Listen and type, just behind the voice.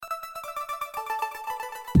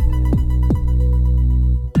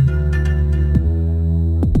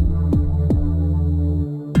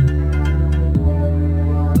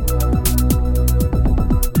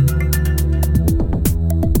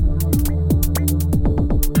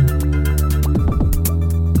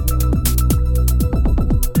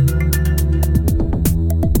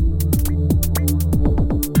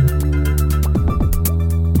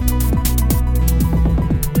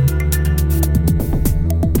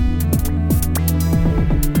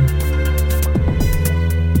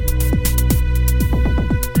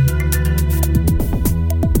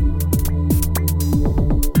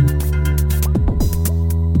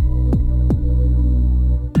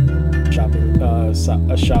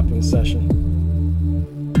a shopping session.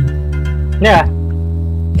 Yeah.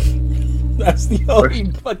 That's the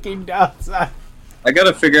only fucking downside. I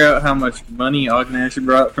gotta figure out how much money Ognash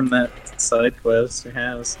brought from that side quest he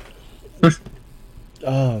has.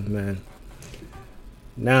 Oh, man.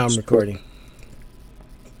 Now I'm recording.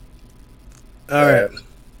 Alright.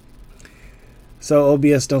 So,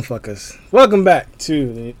 OBS, don't fuck us. Welcome back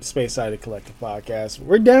to the Space Sided Collective Podcast.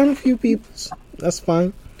 We're down a few people. That's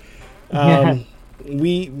fine.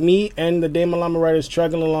 Me and the Damon Llama writers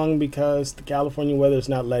struggling along because the California weather is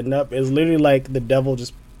not letting up. It's literally like the devil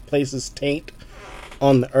just places taint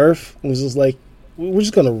on the earth. It was just like, we're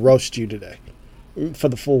just going to roast you today for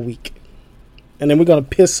the full week. And then we're going to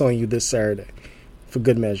piss on you this Saturday for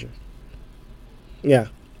good measure. Yeah,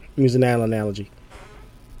 I'm using that analogy.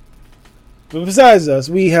 But besides us,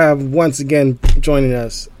 we have once again joining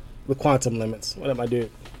us the Quantum Limits. What up, my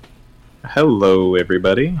dude? Hello,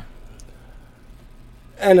 everybody.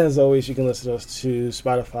 And as always, you can listen to us to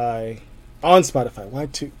Spotify. On Spotify. Why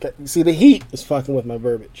two? See, the heat is fucking with my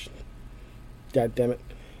verbiage. God damn it.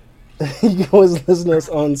 You can always listen to us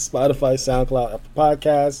on Spotify, SoundCloud, Apple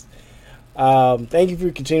Podcasts. Thank you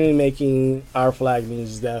for continuing making Our Flag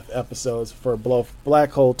Means Death episodes for both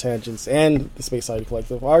Black Hole Tangents and the Space Sided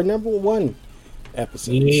Collective our number one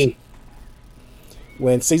episodes. Yeah.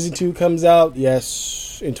 When season 2 comes out,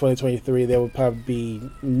 yes, in 2023, there will probably be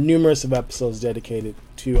numerous of episodes dedicated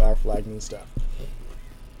to Our Flag Means Death.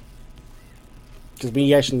 Because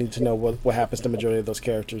we actually need to know what happens to the majority of those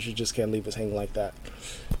characters. You just can't leave us hanging like that.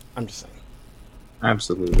 I'm just saying.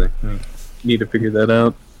 Absolutely. Need to figure that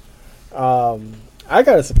out. I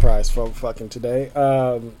got a surprise for fucking today.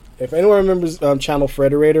 If anyone remembers Channel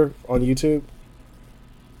Frederator on YouTube.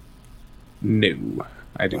 No,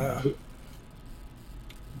 I do not.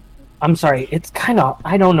 I'm sorry, it's kind of...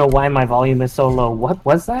 I don't know why my volume is so low. What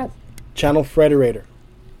was that? Channel Frederator.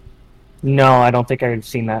 No, I don't think I've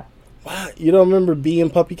seen that. Wow, you don't remember Bee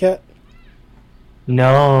and Puppy Cat?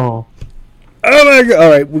 No. Oh my god!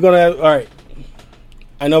 Alright, we're gonna have... Alright.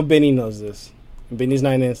 I know Benny knows this. And Benny's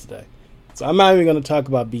not in today. So I'm not even gonna talk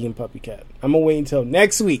about Bee and Puppy Cat. I'm gonna wait until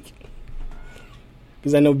next week.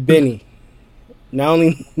 Because I know Benny not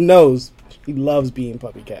only knows, he loves Bee and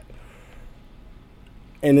Puppy Cat.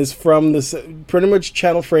 And it's from this pretty much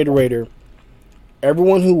Channel Frederator.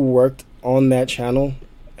 Everyone who worked on that channel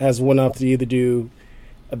has went off to either do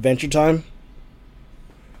Adventure Time,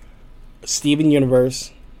 Steven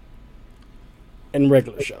Universe, and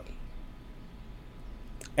Regular Show.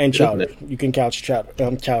 And Chowder. You can couch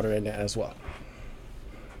Chowder in that as well.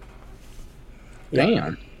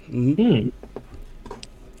 Damn. Mm-hmm.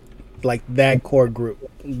 Like that core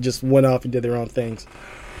group just went off and did their own things.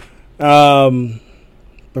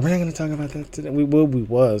 But we're not going to talk about that today. We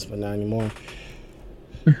was, but not anymore.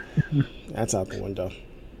 That's out the window.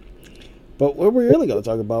 But what we're really going to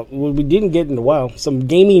talk about, what we didn't get in a while, some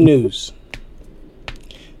gaming news.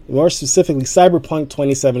 More specifically, Cyberpunk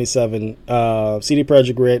 2077. CD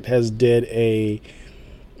Projekt Red has did a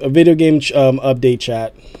video game update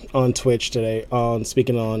chat on Twitch today,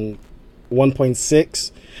 speaking on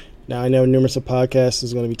 1.6. Now, I know numerous of podcasts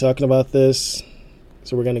is going to be talking about this,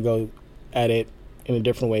 so we're going to go at it in a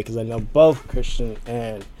different way, because I know both Christian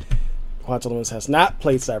and Quantum Limits has not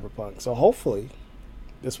played Cyberpunk, so hopefully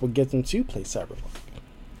this will get them to play Cyberpunk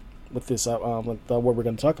with this with what we're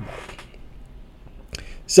going to talk about.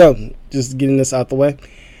 So, just getting this out the way,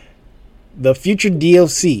 the future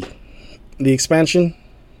DLC, the expansion,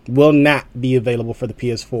 will not be available for the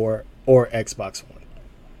PS4 or Xbox One.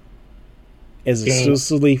 It's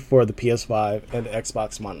exclusively for the PS5 and the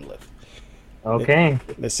Xbox Monolith. Okay.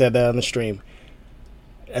 They said that on the stream.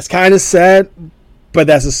 That's kind of sad, but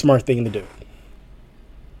that's a smart thing to do.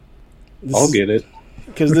 I'll get it.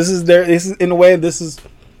 Because this is in a way, this is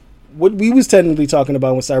what we was technically talking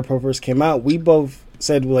about when Cyberpunk first came out. We both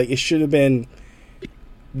said, like, this should have been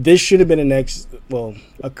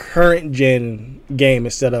a current gen game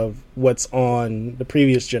instead of what's on the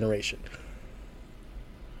previous generation.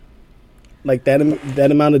 Like that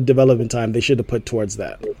amount of development time they should have put towards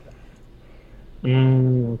that.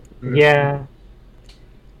 Yeah.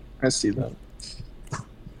 I see that.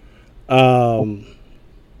 I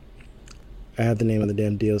had the name of the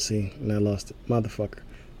damn DLC and I lost it. Motherfucker.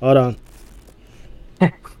 Hold on.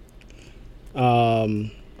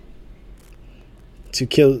 To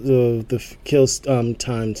kill the kill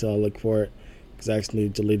time, so I'll look for it because I actually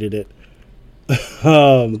deleted it.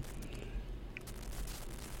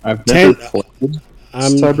 I've never played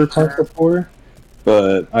Cyberpunk before,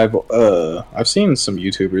 but I've seen some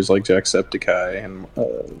YouTubers like Jacksepticeye and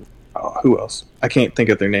who else? I can't think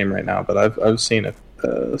of their name right now, but I've seen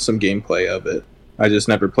some gameplay of it. I just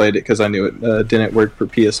never played it because I knew it didn't work for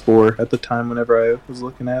PS4 at the time whenever I was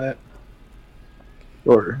looking at it.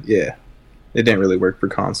 Or, yeah, it didn't really work for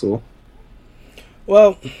console.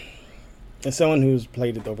 Well, as someone who's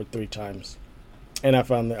played it over 3 times, and I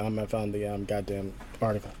found the goddamn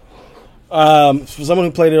article. For someone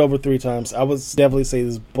who played it over 3 times, I would definitely say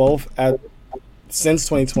this both since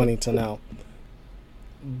 2020 to now.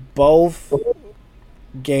 Both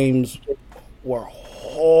games were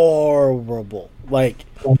horrible. Like,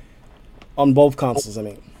 on both consoles, I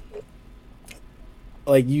mean.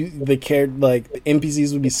 Like, the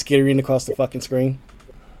NPCs would be skittering across the fucking screen.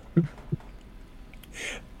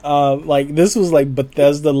 Like, this was like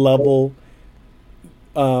Bethesda level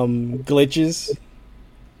glitches,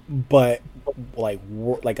 but like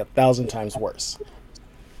 1,000 times worse.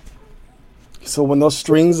 So when those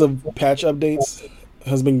strings of patch updates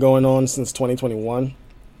has been going on since 2021,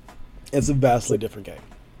 it's a vastly different game.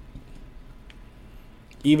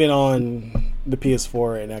 Even on the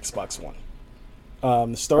PS4 and Xbox One.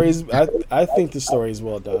 The story is, I think the story is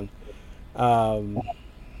well done. I'm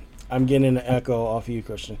getting an echo off of you,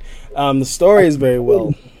 Christian. The story is very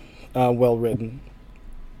well written.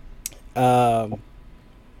 The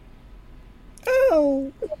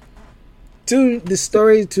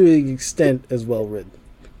story to an extent is well written.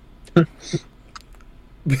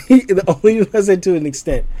 The only reason I said to an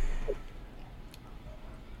extent,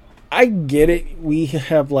 I get it. We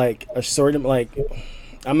have like a sort of like,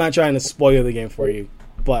 I'm not trying to spoil the game for you,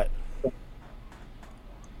 but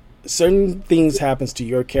certain things happens to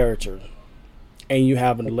your character, and you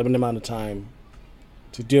have a limited amount of time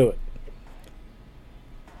to do it.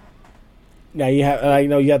 Now I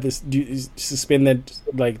know you have this suspend that,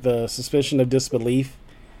 like, the suspicion of disbelief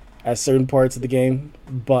at certain parts of the game,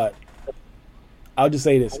 but I'll just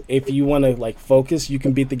say this: if you want to like focus, you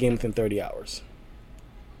can beat the game within 30 hours.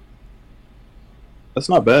 That's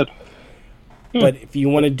not bad. But if you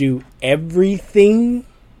want to do everything,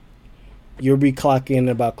 you'll be clocking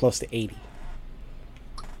about close to 80.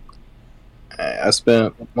 I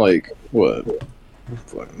spent like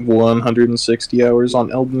 160 hours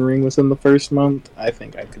on Elden Ring within the first month. I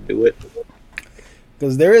think I could do it.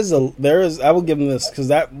 Because there is I will give them this, because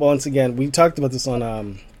that, once again, we talked about this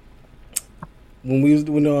on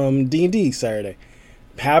when D&D Saturday.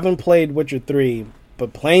 Haven't played Witcher 3,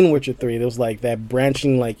 but playing Witcher 3, there was like that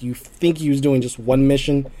branching, like you think you was doing just one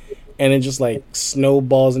mission, and it just like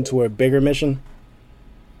snowballs into a bigger mission.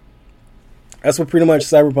 That's what pretty much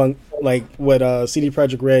Cyberpunk, like what CD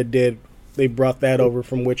Projekt Red did. They brought that over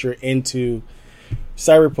from Witcher into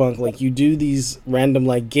Cyberpunk. Like, you do these random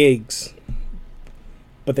like gigs,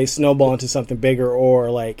 but they snowball into something bigger, or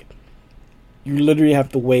like you literally have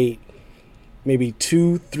to wait maybe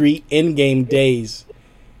 2-3 in-game days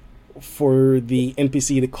for the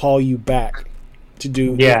NPC to call you back to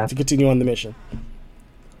continue on the mission.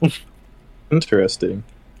 Interesting.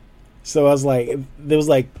 So I was like, there was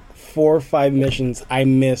like 4 or 5 missions I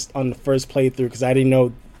missed on the first playthrough because I didn't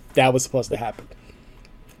know that was supposed to happen.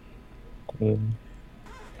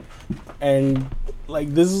 And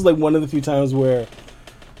like, this is like one of the few times where,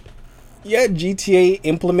 yeah, GTA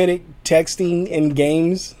implemented texting in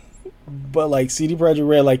games, but like CD Projekt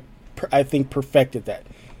Red, like, I think perfected that.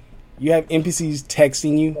 You have NPCs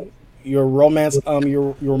texting you, your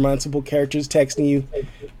romanceable characters texting you,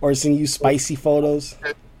 or sending you spicy photos.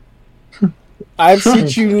 I've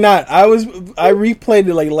sent you not. I replayed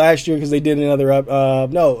it like last year because they did another a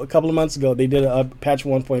couple of months ago they did a patch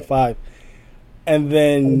 1.5, and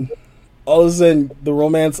then all of a sudden the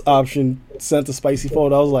romance option sent a spicy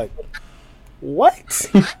photo. I was like, what?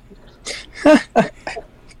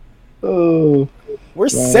 Oh, we're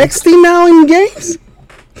sexy now in games?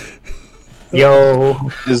 Yo,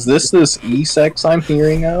 is this e-sex I'm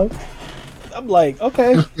hearing of? I'm like,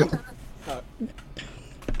 okay.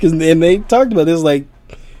 Because they talked about this, like,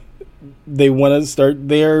 they want to start,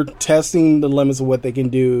 they're testing the limits of what they can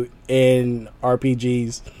do in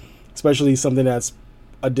RPGs, especially something that's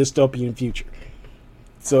a dystopian future.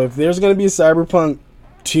 So if there's going to be a Cyberpunk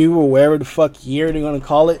 2 or whatever the fuck year they're going to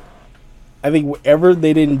call it, I think whatever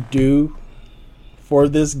they didn't do for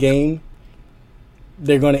this game,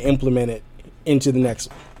 they're going to implement it into the next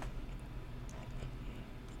one.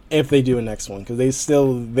 If they do a next one, because they're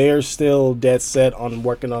still dead set on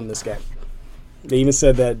working on this game. They even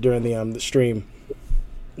said that during the stream,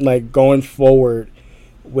 like, going forward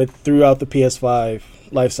throughout the PS5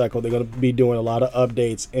 life cycle, they're going to be doing a lot of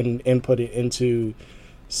updates and input it into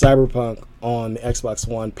Cyberpunk on the Xbox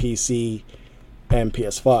One, PC, and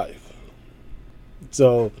PS5.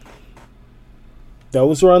 So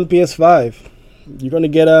those who are on the PS5, you're gonna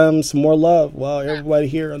get some more love while everybody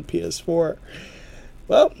here on PS4.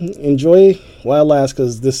 Well, enjoy while it lasts,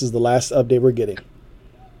 because this is the last update we're getting.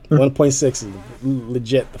 1.6 is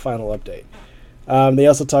legit the final update. They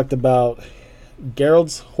also talked about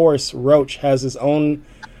Geralt's horse Roach has his own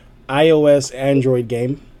iOS Android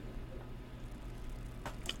game.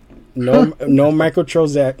 No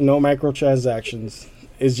microtransactions.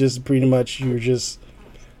 It's just pretty much it's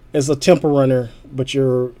a temple runner, but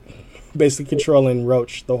you're basically controlling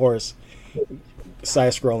Roach the horse,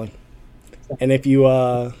 side scrolling. And if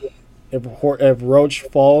Roach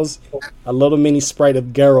falls, a little mini sprite of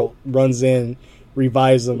Geralt runs in,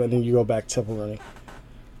 revives him, and then you go back temple running.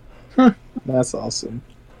 That's awesome.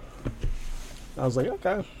 I was like,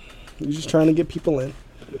 okay, you're just trying to get people in.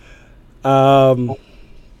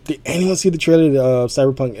 Did anyone see the trailer of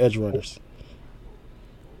Cyberpunk Edge Runners?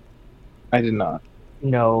 I did not.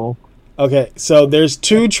 No. Okay, so there's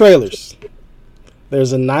 2 trailers.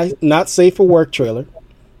 There's a not safe for work trailer,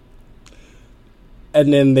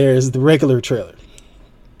 and then there's the regular trailer.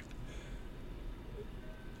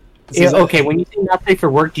 Okay, when you say not safe for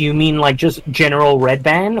work, do you mean like just general red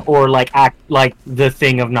ban, or like the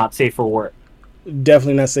thing of not safe for work?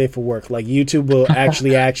 Definitely not safe for work. Like, YouTube will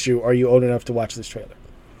actually ask you, "Are you old enough to watch this trailer?"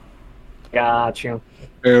 Got you.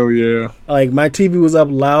 Hell yeah! Like, my TV was up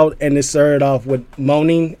loud, and it started off with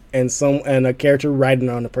moaning and a character riding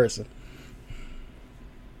on a person.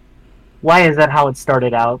 Why is that how it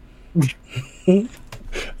started out? I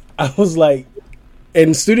was like,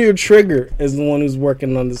 and Studio Trigger is the one who's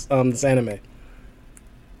working on this anime.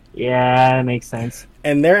 Yeah, that makes sense.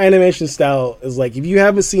 And their animation style is like, if you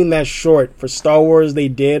haven't seen that short for Star Wars they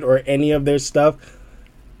did, or any of their stuff,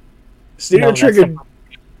 Studio Trigger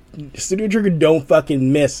don't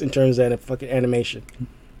fucking miss in terms of fucking animation.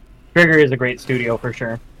 Trigger is a great studio for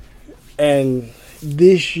sure. And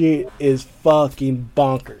this shit is fucking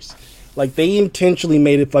bonkers. Like, they intentionally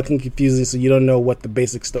made it fucking confusing so you don't know what the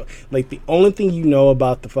basic story... Like, the only thing you know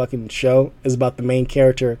about the fucking show is about the main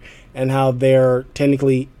character and how they're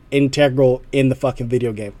technically integral in the fucking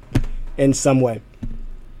video game in some way.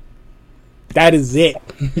 That is it.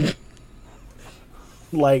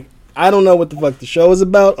 Like, I don't know what the fuck the show is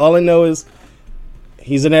about. All I know is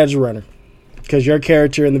he's an edge runner, because your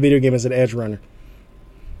character in the video game is an edge runner.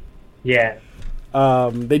 Yeah.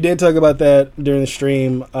 They did talk about that during the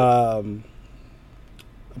stream. Apparently,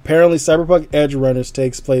 Cyberpunk Edge Runners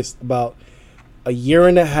takes place about a year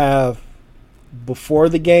and a half before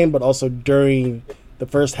the game, but also during the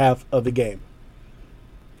first half of the game.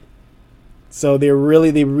 So they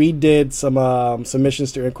redid some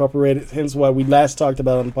missions to incorporate it. Hence why we last talked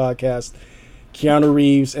about on the podcast, Keanu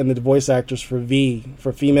Reeves and the voice actors for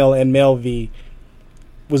female and male V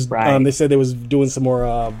was right. They said they was doing some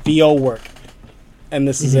more VO work. And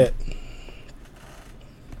this is it.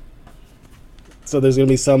 So there's going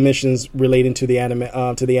to be some missions relating to the anime,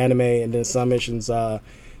 and then some missions that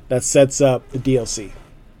sets up the DLC.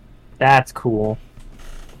 That's cool.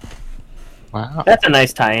 Wow, that's a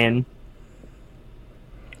nice tie-in.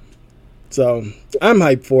 So I'm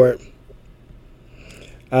hyped for it.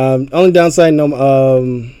 Only downside, no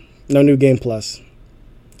New Game Plus,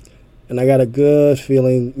 and I got a good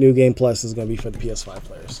feeling New Game Plus is going to be for the PS5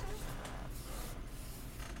 players.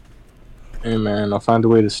 Hey man, I'll find a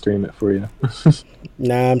way to stream it for you.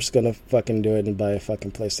 Nah, I'm just gonna fucking do it and buy a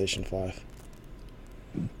fucking PlayStation 5.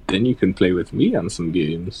 Then you can play with me on some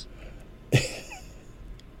games.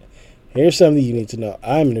 Here's something you need to know.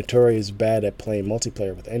 I'm notorious bad at playing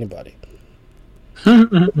multiplayer with anybody.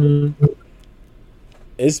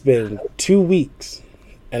 It's been 2 weeks,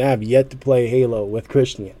 and I've yet to play Halo with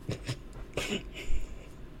Christian yet.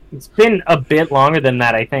 It's been a bit longer than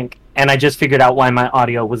that, I think. And I just figured out why my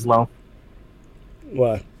audio was low.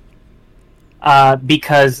 Why?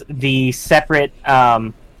 Because the separate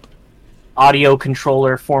audio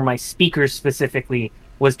controller for my speakers specifically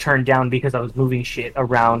was turned down because I was moving shit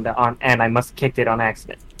around and I must have kicked it on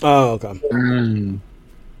accident. Oh, okay.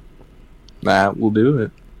 That will do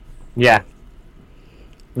it. Yeah.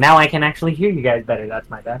 Now I can actually hear you guys better. That's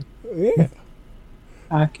my bad. Yeah.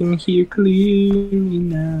 I can hear clearly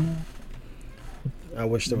now. I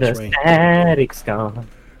wish there was rain. The static's gone.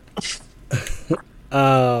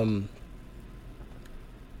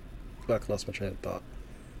 Fuck, lost my train of thought.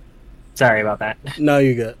 Sorry about that. No,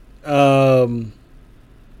 you're good.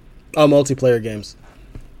 Multiplayer games.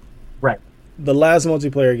 Right. The last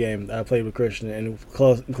multiplayer game that I played with Christian, and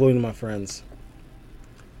including my friends,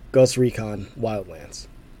 Ghost Recon Wildlands.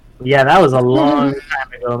 Yeah, that was a long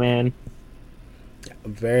time ago, man. A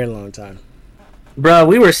very long time. Bro,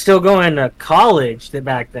 we were still going to college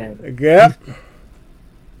back then. Yep.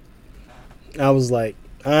 I was like,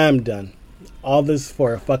 I'm done. All this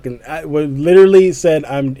for a fucking. I literally said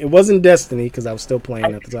It wasn't Destiny because I was still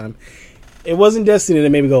playing at the time. It wasn't Destiny that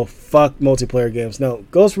made me go fuck multiplayer games. No,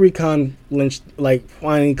 Ghost Recon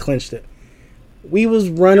finally clinched it. We was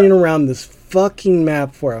running around this fucking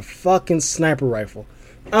map for a fucking sniper rifle.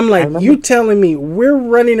 I'm like, you telling me we're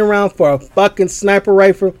running around for a fucking sniper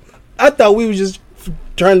rifle? I thought we were just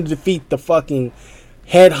trying to defeat the fucking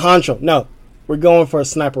head honcho. No, we're going for a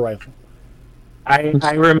sniper rifle. I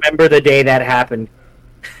remember the day that happened.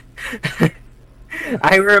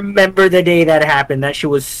 I remember the day that happened. That shit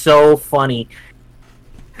was so funny.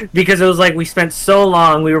 Because it was like we spent so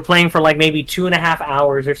long, we were playing for like maybe 2.5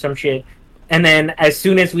 hours or some shit. And then as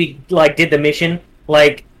soon as we like did the mission,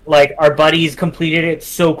 like our buddies completed it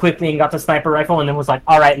so quickly and got the sniper rifle and then was like,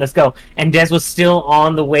 all right, let's go. And Dez was still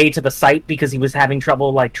on the way to the site because he was having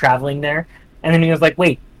trouble like traveling there. And then he was like,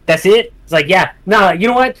 wait, that's it? It's like, yeah, no, you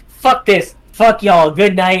know what? Fuck this. Fuck y'all.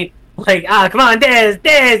 Good night. Like, come on,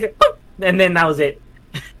 Dez. And then that was it.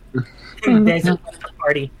 Dez left the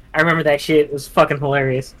party. I remember that shit. It was fucking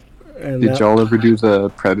hilarious. And did y'all ever do the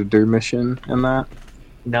Predator mission in that?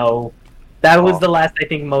 No. That was the last I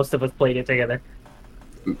think most of us played it together.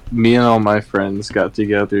 Me and all my friends got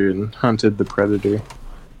together and hunted the Predator.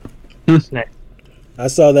 Nice. I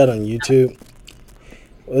saw that on YouTube.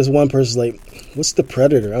 This one person's like, what's the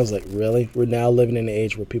Predator? I was like, really? We're now living in an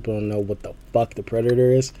age where people don't know what the fuck the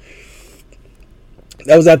Predator is?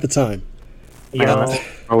 That was at the time. Yeah.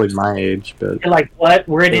 Probably my age, but... You're like, what?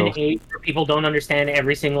 We're in an age where people don't understand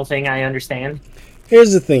every single thing I understand?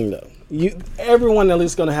 Here's the thing, though. Everyone at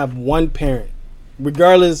least going to have one parent.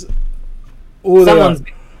 Regardless who they are.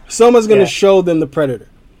 Someone's going to show them the Predator.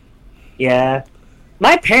 Yeah.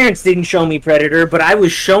 My parents didn't show me Predator, but I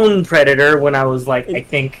was shown Predator when I was like, I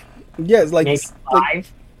think... Yeah, it's like... maybe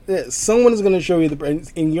 5. Someone is going to show you the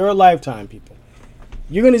Predator. In your lifetime, people.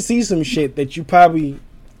 You're going to see some shit that you probably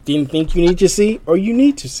didn't think you need to see, or you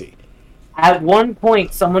need to see. At one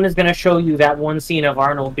point, someone is going to show you that one scene of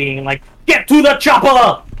Arnold being like, get to the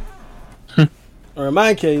chopper! Or in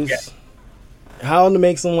my case, how to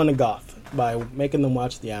make someone a goth by making them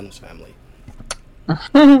watch The Addams Family.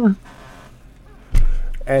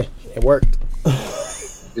 Hey, it worked.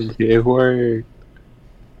 It worked.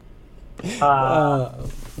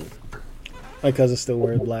 My cousin still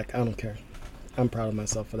wears black. I don't care. I'm proud of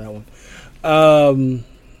myself for that one.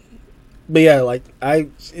 But yeah, like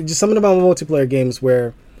just something about multiplayer games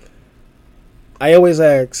where I always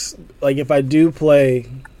ask, like if I do play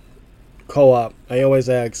co-op, I always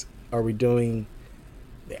ask, are we doing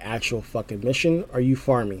the actual fucking mission? Are you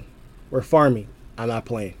farming? We're farming. I'm not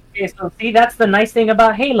playing. Okay, so see, that's the nice thing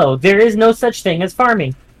about Halo. There is no such thing as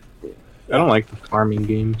farming. I don't like the farming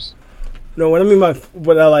games. No, what I mean by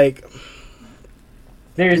what I like.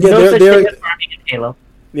 There's no such thing as farming in Halo.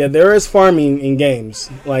 Yeah, there is farming in games.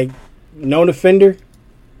 Like, No Defender,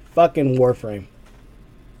 fucking Warframe.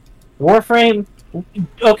 Warframe?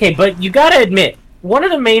 Okay, but you gotta admit, one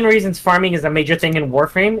of the main reasons farming is a major thing in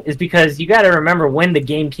Warframe is because you gotta remember when the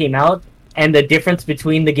game came out and the difference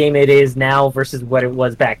between the game it is now versus what it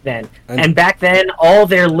was back then. And back then, all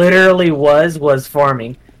there literally was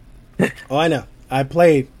farming. Oh, I know. I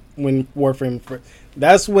played when Warframe...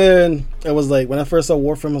 That's when it was like, when I first saw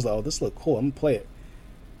Warframe, I was like, oh, this look cool. I'm gonna play it.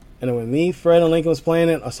 And then when me, Fred, and Lincoln was playing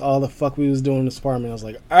it, I saw all the fuck we was doing in this farming. I was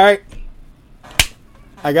like, alright.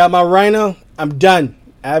 I got my Rhino. I'm done.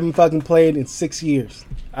 I haven't fucking played in 6 years.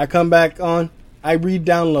 I come back on. I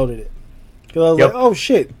re-downloaded it. Because I was like, oh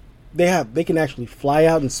shit. They can actually fly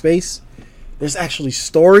out in space. There's actually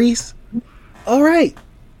stories. Alright.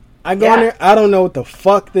 I go in there. I don't know what the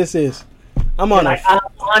fuck this is. I'm on I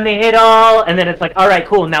want it all. And then it's like, alright,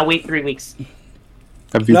 cool. Now wait 3 weeks.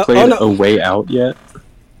 Have you played A Way Out yet?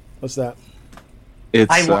 What's that?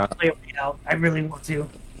 I want to play A Way Out. I really want to.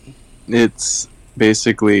 It's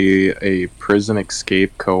basically a prison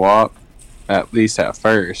escape co-op, at least at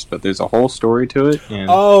first, but there's a whole story to it. And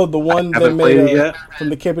the one that made from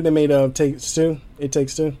the company that made Takes Two. It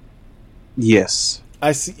Takes Two. Yes.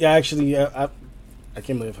 I see. Yeah, actually, I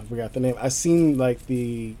can't believe I forgot the name. I seen like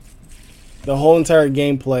the whole entire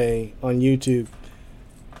gameplay on YouTube.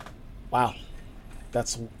 Wow,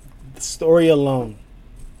 that's the story alone.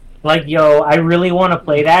 Like, yo, I really want to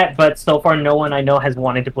play that, but so far no one I know has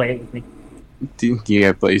wanted to play it with me. Do you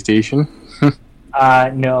have PlayStation?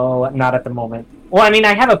 No, not at the moment. Well, I mean,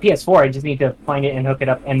 I have a PS4. I just need to find it and hook it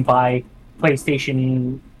up and buy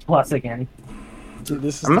PlayStation Plus again.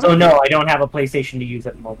 So no, I don't have a PlayStation to use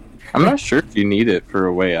at the moment. I'm not sure if you need it for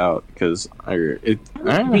A Way Out, because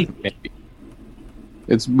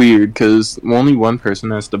it's weird, because only one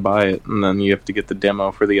person has to buy it, and then you have to get the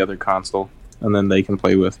demo for the other console. and then they can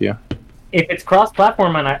play with you. If it's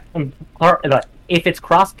cross-platform, if it's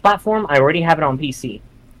cross-platform, I already have it on PC,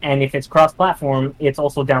 and if it's cross-platform, it's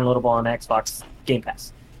also downloadable on Xbox Game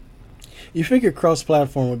Pass. You figure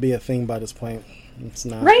cross-platform would be a thing by this point. It's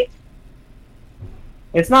not. Right?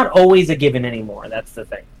 It's not always a given anymore. That's the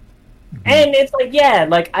thing. And it's like, yeah,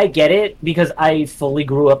 like, I get it, because I fully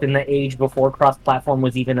grew up in the age before cross-platform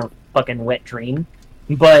was even a fucking wet dream.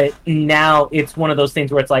 But now it's one of those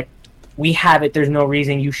things where it's like, we have it, there's no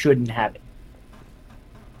reason you shouldn't have it.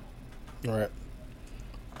 Right.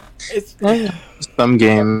 It's Some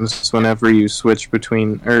games, whenever you switch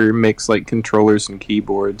between, or mix, like, controllers and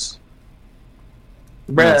keyboards,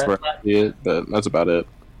 that's where I see it, but that's about it.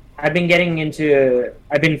 I've been getting into.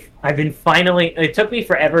 I've been finally. It took me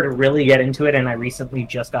forever to really get into it, and I recently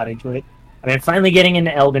just got into it. I've been finally getting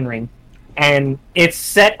into Elden Ring, and it's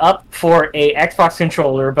set up for a Xbox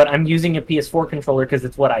controller, but I'm using a PS4 controller because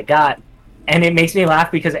it's what I got, and it makes me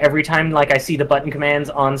laugh because every time like I see the button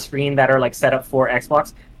commands on screen that are like set up for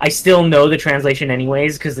Xbox, I still know the translation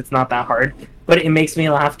anyways because it's not that hard. But it makes me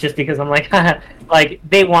laugh just because I'm like, like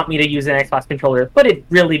they want me to use an Xbox controller, but it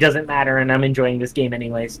really doesn't matter, and I'm enjoying this game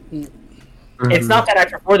anyways. Mm-hmm. It's not that I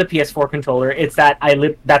prefer the PS4 controller; it's that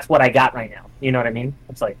that's what I got right now. You know what I mean?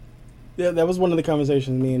 It's like, yeah, that was one of the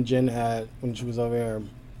conversations me and Jen had when she was over here.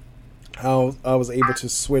 How I was able to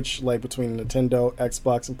switch like between Nintendo,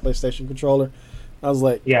 Xbox, and PlayStation controller. I was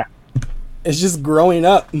like, yeah, it's just growing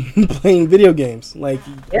up playing video games. Like,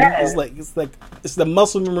 yeah. it's the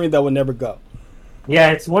muscle memory that will never go.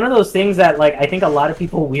 Yeah, it's one of those things that, like, I think a lot of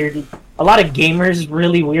gamers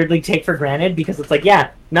really weirdly take for granted because it's like,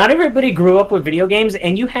 yeah, not everybody grew up with video games,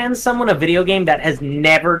 and you hand someone a video game that has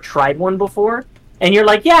never tried one before, and you're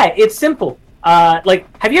like, yeah, it's simple. Like,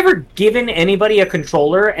 have you ever given anybody a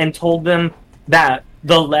controller and told them that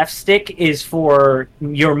the left stick is for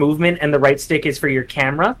your movement and the right stick is for your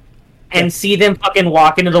camera? And see them fucking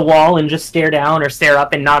walk into the wall and just stare down or stare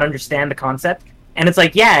up and not understand the concept? And it's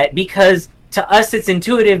like, yeah, because to us it's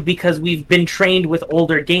intuitive because we've been trained with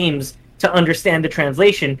older games to understand the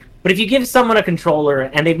translation. But if you give someone a controller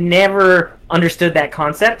and they've never understood that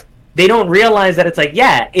concept, they don't realize that it's like,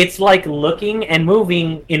 yeah, it's like looking and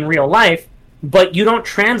moving in real life, but you don't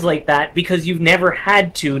translate that because you've never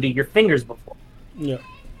had to your fingers before. Yeah.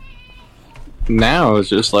 Now it's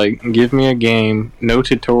just like, give me a game, no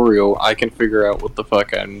tutorial, I can figure out what the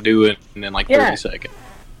fuck I'm doing in like 30 seconds.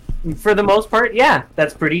 For the most part, yeah,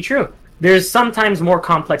 that's pretty true. There's sometimes more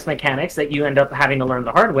complex mechanics that you end up having to learn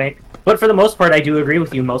the hard way, but for the most part, I do agree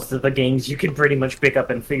with you. Most of the games you can pretty much pick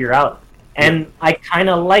up and figure out. And I kind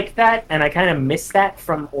of like that, and I kind of miss that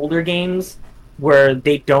from older games where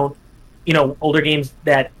they don't, older games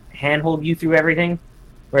that handhold you through everything.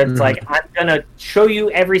 Where it's like, I'm going to show you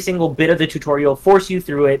every single bit of the tutorial, force you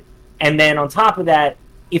through it, and then on top of that,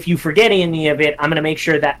 if you forget any of it, I'm going to make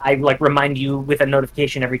sure that I remind you with a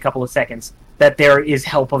notification every couple of seconds that there is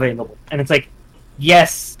help available. And it's like,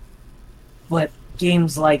 yes, but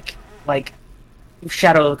games like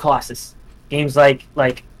Shadow of the Colossus, games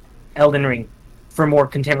like Elden Ring, for more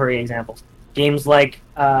contemporary examples, games like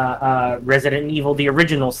Resident Evil, the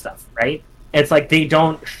original stuff, right? It's like they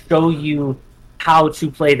don't show you how to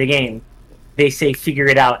play the game. They say figure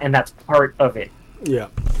it out, and that's part of it. Yeah.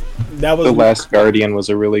 That was The Last Guardian was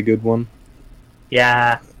a really good one.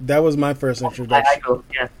 Yeah. That was my first introduction.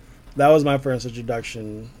 Yeah. That was my first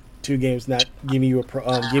introduction to games not giving you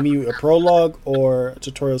a prologue or a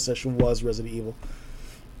tutorial session was Resident Evil.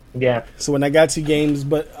 Yeah. So when I got to games,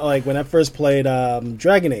 but like when I first played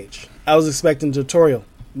Dragon Age, I was expecting tutorial.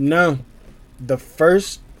 No. The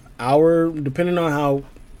first hour, depending on how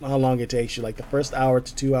long it takes you, like the first hour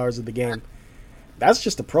to 2 hours of the game, that's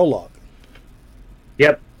just a prologue.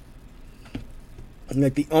 Yep. And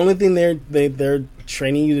like the only thing they're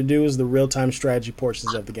training you to do is the real-time strategy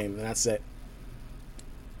portions of the game, and that's it.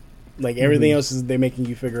 Like everything else is they're making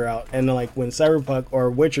you figure out. And then, like when Cyberpunk or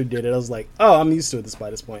Witcher did it, I was like, oh, I'm used to it by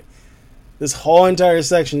this point. This whole entire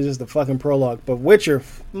section is just a fucking prologue. But Witcher,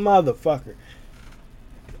 motherfucker.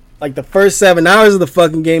 Like the first 7 hours of the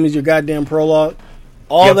fucking game is your goddamn prologue.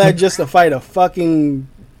 All that just to fight a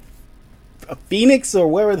phoenix or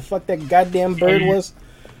wherever the fuck that goddamn bird was.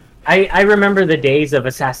 I remember the days of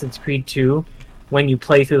Assassin's Creed 2 when you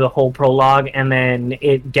play through the whole prologue and then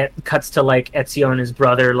it cuts to like Ezio and his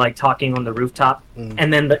brother like talking on the rooftop,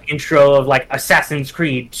 and then the intro of like Assassin's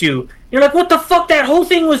Creed 2. You're like, what the fuck? That whole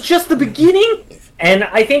thing was just the beginning? And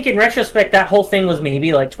I think in retrospect that whole thing was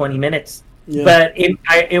maybe like 20 minutes. Yeah. But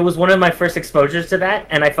it was one of my first exposures to that,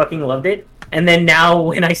 and I fucking loved it. And then now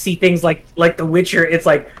when I see things like The Witcher, it's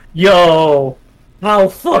like, yo, how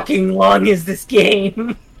fucking long is this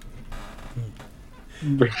game?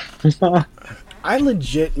 I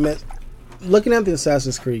legit met looking at the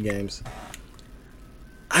Assassin's Creed games.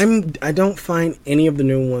 I don't find any of the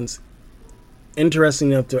new ones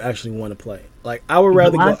interesting enough to actually want to play. Like I would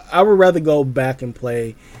rather go back and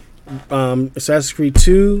play Assassin's Creed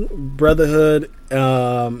 2, Brotherhood,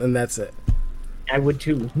 and that's it. I would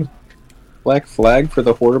too. Black Flag for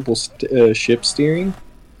the horrible ship steering.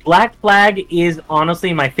 Black Flag is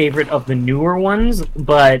honestly my favorite of the newer ones,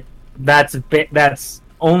 but that's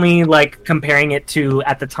only like comparing it to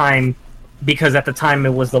at the time, because at the time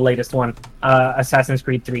it was the latest one, Assassin's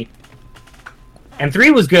Creed 3. And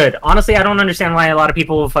 3 was good. Honestly, I don't understand why a lot of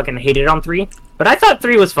people fucking hated on 3, but I thought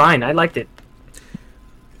 3 was fine. I liked it.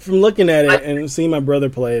 From looking at it and seeing my brother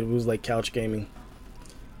play it, was like couch gaming.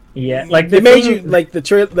 Yeah, like they made you like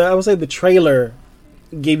I would say the trailer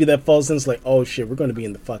gave you that false sense, like, oh shit, we're going to be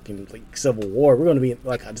in the fucking like Civil War. We're going to be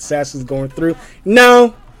like assassins going through.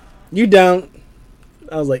 No, you don't.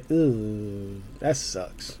 I was like, ooh, that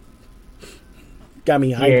sucks. Got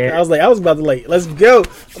me hyped. Yeah. I was about to like, let's go.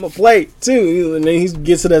 I'm gonna play too. And then he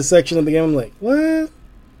gets to that section of the game. I'm like, what?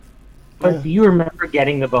 But do you remember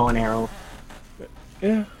getting the bow and arrow?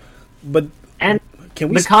 Yeah, but and can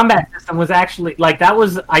we? The combat system was actually like that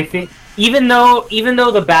was, I think, even though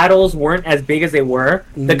the battles weren't as big as they were,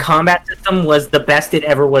 the combat system was the best it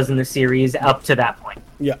ever was in the series up to that point.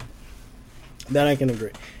 Yeah, that I can agree.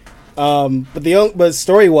 But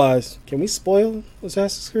story wise, can we spoil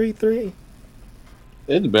Assassin's Creed 3?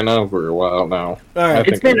 It's been over a while now. All right,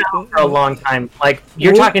 it's been out for a long time. Like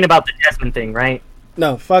you're talking about the Desmond thing, right?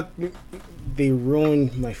 No, fuck. They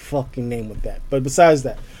ruined my fucking name with that. But besides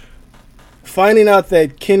that, finding out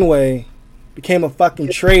that Kenway became a fucking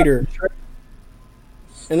traitor,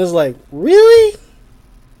 and it's like, really?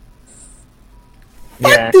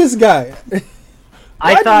 Yeah. Fuck this guy.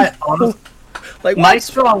 I thought, honestly, like, my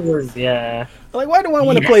straw was, yeah. Like, why do I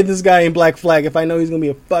want to play this guy in Black Flag if I know he's gonna be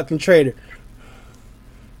a fucking traitor?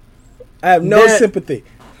 I have no sympathy.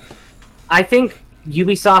 I think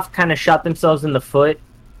Ubisoft kind of shot themselves in the foot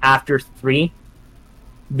after 3,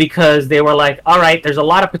 because they were like, all right, there's a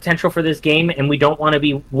lot of potential for this game, and we don't want to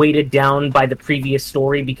be weighted down by the previous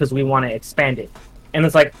story because we want to expand it. And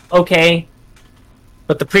it's like, okay,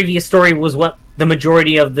 but the previous story was what the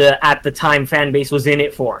majority of the, at the time, fan base was in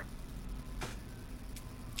it for.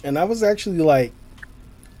 And I was actually like,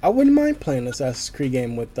 I wouldn't mind playing an Assassin's Creed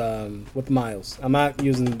game with Miles. I'm not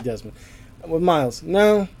using Desmond. With Miles,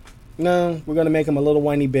 no, we're gonna make him a little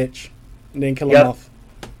whiny bitch, and then kill him off.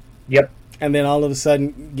 Yep. And then all of a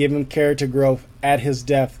sudden, give him character growth at his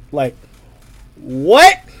death. Like,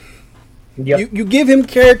 what? Yep. You give him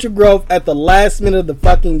character growth at the last minute of the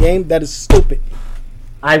fucking game? That is stupid.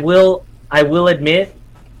 I will admit,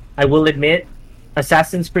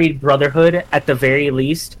 Assassin's Creed Brotherhood, at the very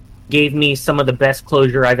least, gave me some of the best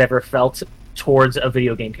closure I've ever felt towards a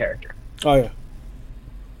video game character. Oh yeah.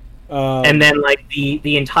 And then like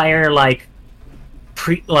the entire like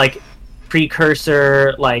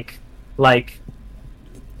precursor like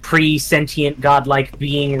pre-sentient godlike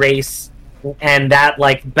being race, and that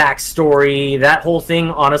like backstory, that whole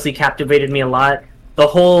thing honestly captivated me a lot. The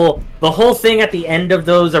whole thing at the end of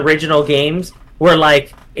those original games, where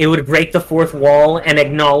like it would break the fourth wall and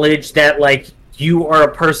acknowledge that like you are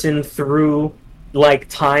a person through like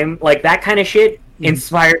time, like that kind of shit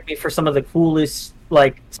inspired me for some of the coolest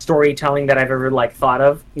like storytelling that I've ever like thought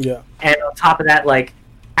of. Yeah. And on top of that, like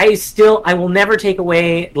I will never take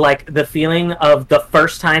away like the feeling of the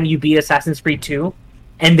first time you beat Assassin's Creed 2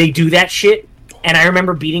 and they do that shit. And I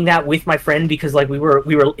remember beating that with my friend because like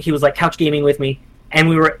he was like couch gaming with me, and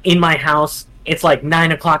we were in my house. It's like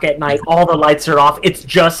 9 o'clock at night. All the lights are off. It's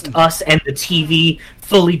just us and the TV,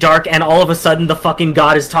 fully dark. And all of a sudden, the fucking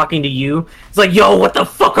god is talking to you. It's like, yo, what the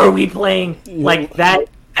fuck are we playing? Like that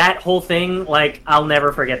whole thing. Like I'll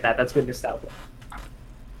never forget that. That's good nostalgia.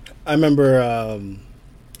 I remember.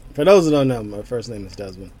 For those who don't know, my first name is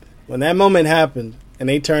Desmond. When that moment happened and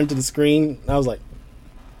they turned to the screen, I was like,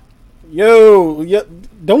 "Yo,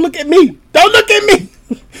 don't look at me! Don't look at me!"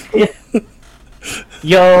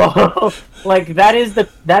 Yo, like that is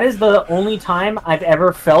the only time I've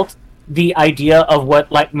ever felt the idea of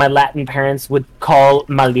what like my Latin parents would call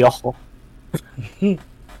mal de ojo.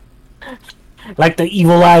 Like the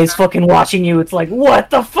evil eyes fucking watching you. It's like,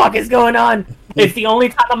 what the fuck is going on? It's the only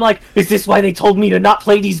time I'm like, is this why they told me to not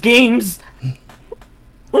play these games?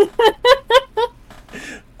 Speaking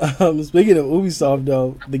of Ubisoft,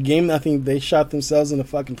 though, the game, I think they shot themselves in the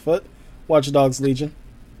fucking foot. Watch Dogs Legion.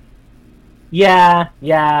 Yeah,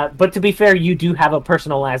 but to be fair, you do have a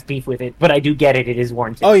personal ass beef with it, but I do get it. It is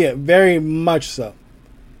warranted. Oh yeah, very much so.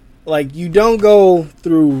 Like, you don't go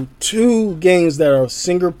through 2 games that are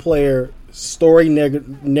single player story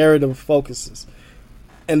narrative focuses,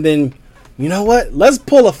 and then, you know what? Let's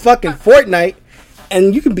pull a fucking Fortnite,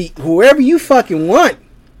 and you can be whoever you fucking want.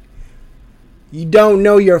 You don't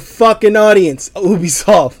know your fucking audience,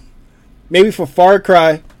 Ubisoft. Maybe for Far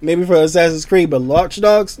Cry, maybe for Assassin's Creed, but Watch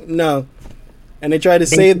Dogs, no. And they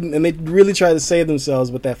really try to save themselves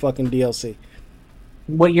with that fucking DLC.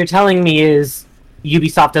 What you're telling me is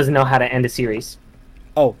Ubisoft doesn't know how to end a series.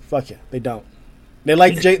 Oh, fuck yeah, they don't. They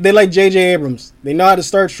like J.J. Abrams. They know how to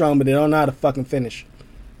start strong, but they don't know how to fucking finish.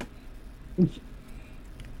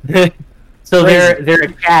 So they're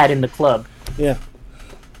a cad in the club. Yeah.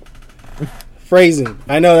 Phrasing.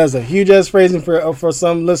 I know that's a huge ass phrasing for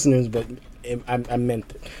some listeners, but I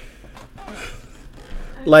meant it.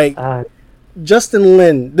 Like Justin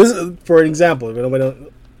Lin. This is for an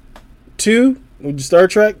example. 2, Star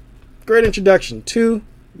Trek, great introduction. 2,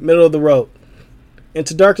 middle of the road.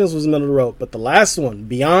 Into Darkness was middle of the road, but the last one,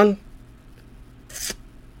 Beyond,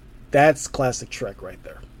 that's classic Trek right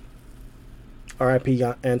there. R.I.P.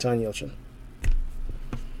 Anton Yelchin.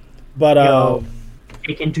 But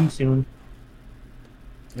taken too soon.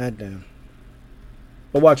 God damn.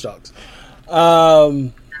 But Watch Dogs.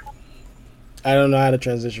 I don't know how to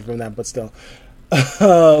transition from that, but still.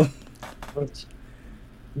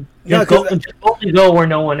 Just go where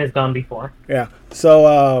no one has gone before. Yeah. So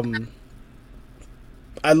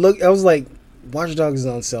I was like, Watch Dogs is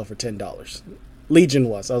on sale for $10. Legion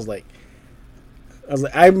was. I was like,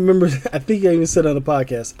 I remember, I think I even said on the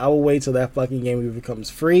podcast, I will wait till that fucking game either becomes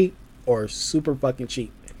free or super fucking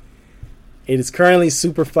cheap. It is currently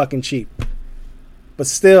super fucking cheap. But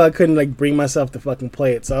still, I couldn't bring myself to fucking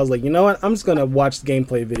play it. So I was like, you know what? I'm just going to watch the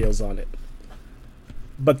gameplay videos on it.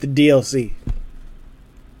 But the DLC.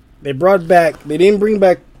 They didn't bring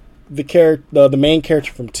back the main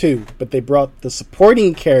character from 2, but they brought the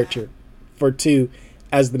supporting character for 2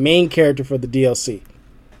 as the main character for the DLC.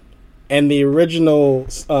 And the original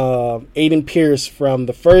Aiden Pierce from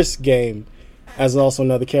the first game as also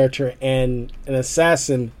another character, and an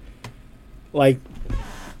assassin. I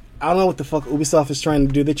don't know what the fuck Ubisoft is trying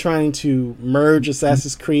to do. They're trying to merge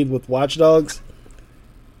Assassin's Creed with Watch Dogs,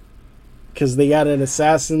 because they got an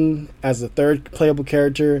assassin as a third playable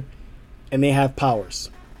character, and they have powers.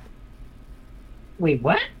 Wait,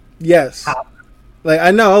 what? Yes. How?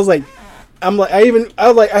 I know. I had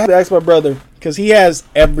to ask my brother, because he has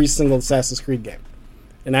every single Assassin's Creed game,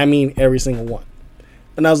 and I mean every single one.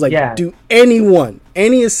 And I was like, yeah. Do any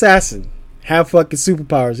assassin have fucking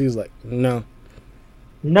superpowers? He was like, no.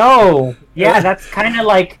 No. Yeah, that's kind of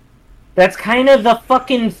the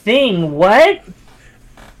fucking thing. What?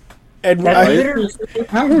 And I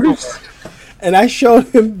showed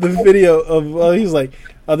him the video of, he was like,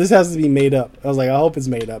 oh, this has to be made up. I was like, I hope it's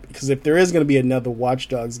made up, because if there is going to be another Watch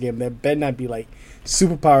Dogs game, there better not be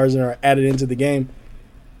superpowers that are added into the game.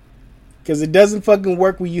 Because it doesn't fucking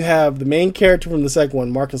work when you have the main character from the second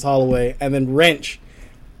one, Marcus Holloway, and then Wrench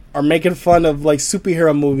are making fun of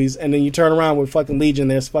superhero movies, and then you turn around with fucking Legion,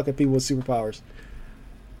 there's fucking people with superpowers.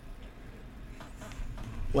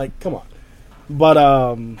 Come on. But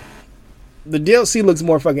the DLC looks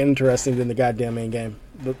more fucking interesting than the goddamn main game.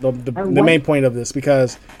 The main point of this,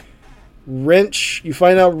 because you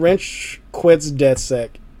find out Wrench quits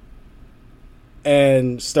DedSec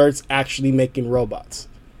and starts actually making robots.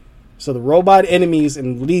 So the robot enemies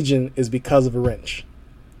in Legion is because of a Wrench.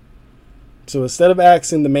 So instead of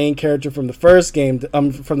asking the main character from the first game,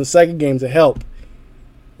 from the second game to help,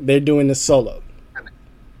 they're doing this solo. And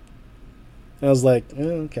I was like,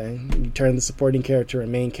 okay, you turn the supporting character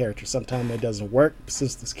and main character. Sometimes it doesn't work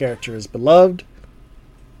since this character is beloved.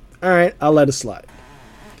 Alright, I'll let it slide.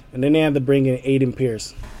 And then they had to bring in Aiden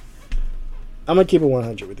Pierce. I'm going to keep it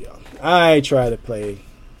 100 with y'all. I try to play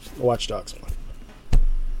Watch Dogs 1.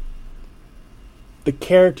 The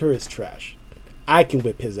character is trash. I can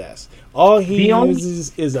whip his ass. All he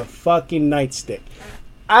uses is a fucking nightstick.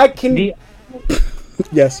 I can...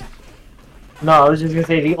 Yes. No, I was just going to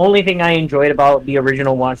say, the only thing I enjoyed about the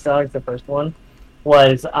original Watch Dogs, the first one,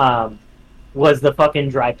 was the fucking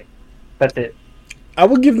driving. That's it. I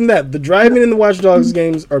will give them that. The driving in the Watch Dogs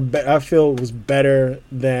games I feel was better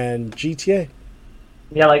than GTA.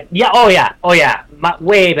 Yeah,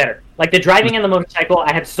 way better. The driving and the motorcycle,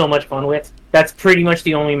 I had so much fun with. That's pretty much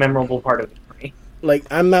the only memorable part of it for me.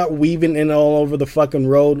 I'm not weaving in all over the fucking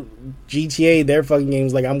road. GTA, their fucking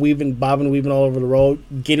games, I'm weaving all over the road,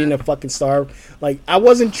 getting a fucking star. I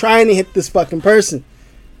wasn't trying to hit this fucking person.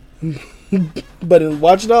 But in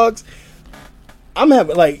Watch Dogs, I'm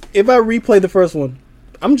having, if I replay the first one,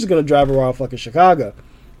 I'm just gonna drive around fucking Chicago.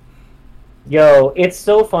 Yo, it's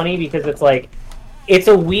so funny because it's like,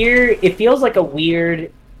 it feels like a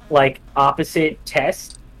weird, like, opposite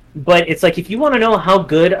test, but it's like, if you want to know how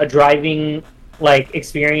good a driving, like,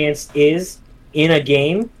 experience is in a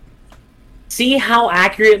game, see how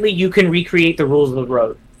accurately you can recreate the rules of the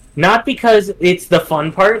road. Not because it's the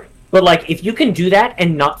fun part, but, like, if you can do that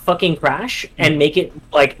and not fucking crash and make it,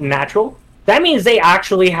 like, natural, that means they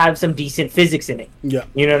actually have some decent physics in it. Yeah.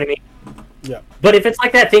 You know what I mean? Yeah. But if it's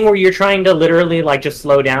like that thing where you're trying to literally like just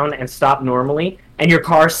slow down and stop normally, and your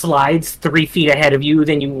car slides 3 feet ahead of you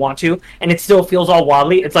than you want to, and it still feels all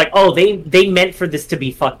wobbly, it's like, oh, they meant for this to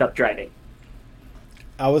be fucked up driving.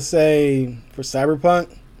 I would say for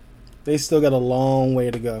Cyberpunk, they still got a long way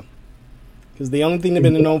to go. Because the only thing they've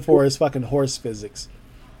been known for is fucking horse physics.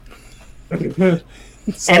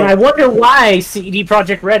 So, And I wonder why CD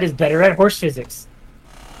Projekt Red is better at horse physics.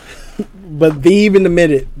 but they even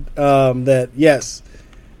admitted that yes,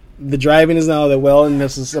 the driving is not all that well, and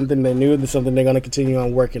this is something they knew. This is something they're going to continue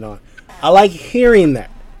on working on. I like hearing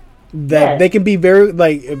that Yeah. they can be very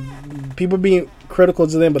like people being critical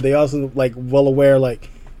to them, but they also like well aware like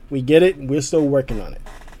we get it. We're still working on it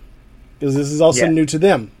because this is also Yeah. new to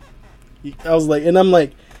them. I was like, and I'm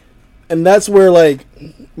like, and that's where like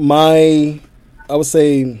my I would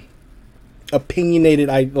say opinionated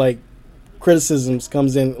criticisms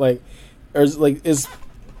comes in like or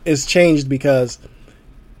is changed because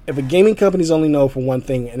if a gaming company's only known for one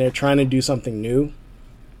thing and they're trying to do something new,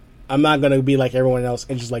 I'm not gonna be like everyone else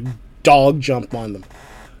and just like dog jump on them.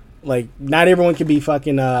 Like not everyone can be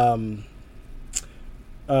fucking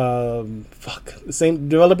the same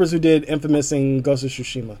developers who did Infamous and Ghost of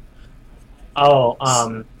Tsushima. Oh,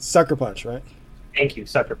 Sucker Punch, right? thank you,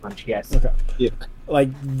 Sucker Punch. Yes. Okay. Yeah. Like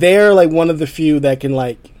they're like one of the few that can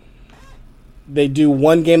like they do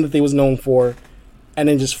one game that they was known for and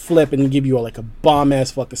then just flip and give you like a bomb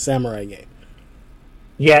ass fucking samurai game.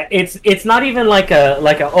 Yeah, it's not even like a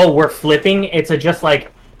oh, we're flipping. It's a just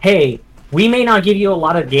like, hey, we may not give you a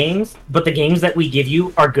lot of games, but the games that we give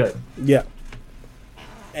you are good. Yeah.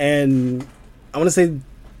 And I want to say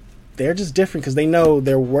they're just different because they know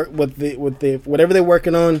their work with the whatever they're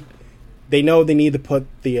working on. They know they need to put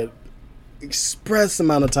the express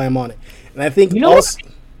amount of time on it, and I think You know also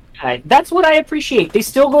That's what I appreciate. They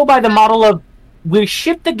still go by the model of we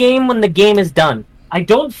ship the game when the game is done. I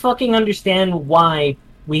don't fucking understand why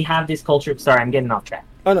we have this culture. Sorry, I'm getting off track.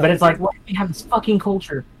 Oh, no. But it's like, why do we have this fucking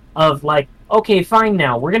culture of like, okay, fine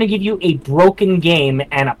now, we're gonna give you a broken game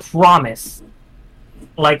and a promise.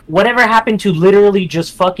 Like, whatever happened to literally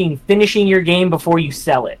just fucking finishing your game before you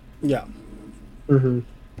sell it? yeah. Mm-hmm.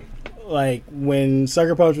 Like when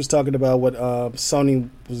Sucker Punch was talking about what Sony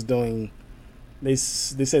was doing, they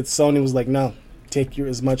said Sony was like, no, take your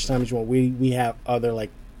as much time as you want. We have other like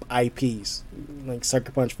IPs, like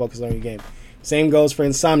Sucker Punch focus on your game. Same goes for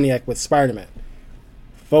Insomniac with Spider-Man.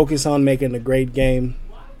 Focus on making a great game,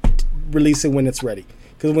 release it when it's ready.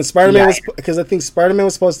 Because when Spider-Man because I think Spider-Man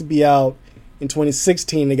was supposed to be out in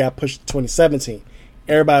 2016, they got pushed to 2017.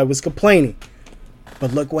 Everybody was complaining.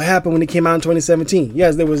 But look what happened when it came out in 2017.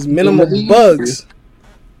 Yes, there was minimal bugs,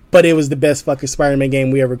 but it was the best fucking Spider-Man game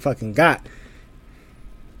we ever fucking got.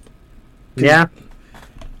 Yeah.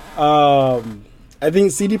 I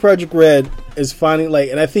think CD Projekt Red is finally like,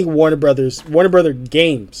 and I think Warner Brother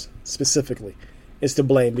Games specifically is to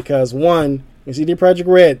blame because one, when CD Projekt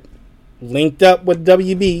Red linked up with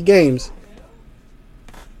WB Games,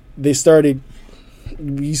 they started.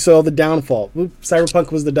 You saw the downfall.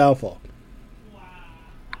 Cyberpunk was the downfall.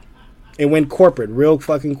 It went corporate real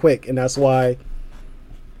fucking quick, and that's why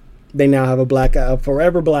they now have a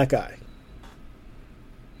forever black eye.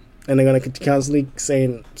 And they're going to constantly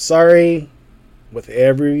saying sorry with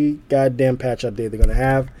every goddamn patch update they're going to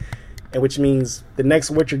have, and which means the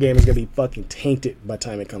next Witcher game is going to be fucking tainted by the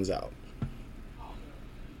time it comes out.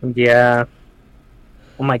 Yeah.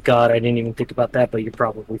 Oh my god, I didn't even think about that, but you're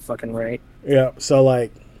probably fucking right. Yeah, so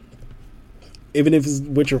like, even if it's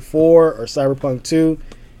Witcher 4 or Cyberpunk 2,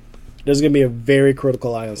 there's going to be a very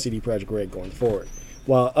critical eye on CD Projekt Red going forward.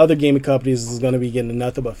 While other gaming companies is going to be getting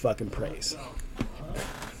nothing but fucking praise.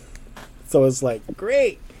 So it's like,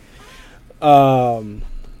 great. But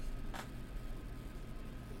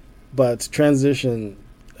to transition,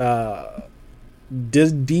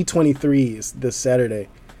 D23 is this Saturday.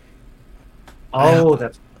 Oh,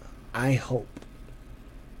 that's... I hope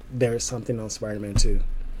there is something on Spider-Man 2.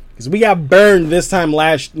 Because we got burned this time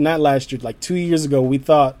not last year, like 2 years ago. We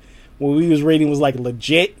thought what we was rating was like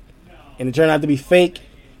legit, and it turned out to be fake.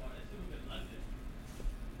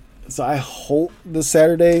 So I hope this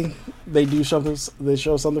Saturday they do something. They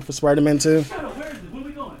show something for Spider-Man 2.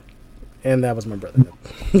 And that was my brother.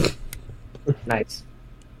 Nice.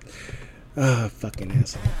 Ah, fucking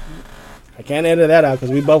asshole. I can't edit that out because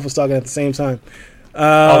we both was talking at the same time.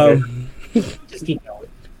 All good. Just keep going.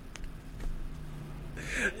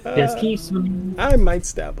 Just keep swimming. I might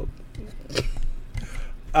stab him.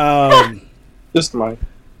 Just mine.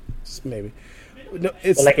 Just maybe. No,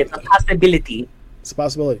 it's Like it's a possibility. It's a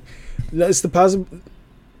possibility. No, it's the possible.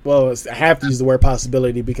 Well, I have to use the word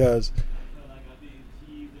possibility because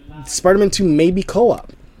Spider-Man 2 may be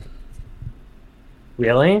co-op.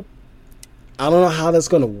 Really? I don't know how that's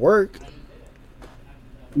going to work.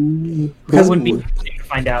 That would be interesting to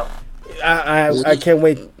find out. I can't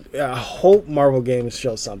wait. I hope Marvel Games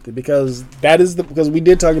show something because because we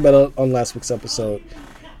did talk about it on last week's episode.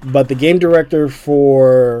 But the game director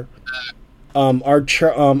for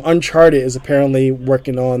Uncharted is apparently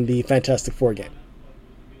working on the Fantastic Four game.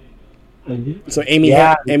 Mm-hmm. So Amy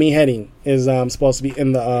Hennig is supposed to be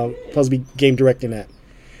supposed to be game directing that.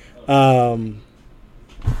 Hold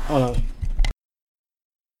on.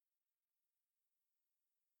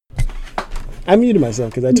 I muted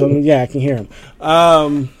myself because I told him, I can hear him.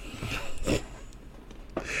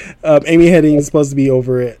 Amy Hennig is supposed to be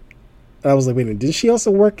over it. I was like, wait a minute, didn't she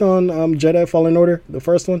also work on Jedi Fallen Order, the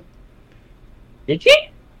first one? Did she?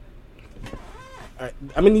 I'm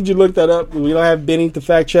gonna need you to look that up. We don't have Benny to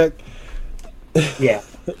fact check. Yeah.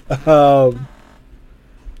 And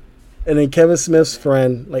then Kevin Smith's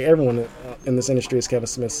friend, like everyone in this industry is Kevin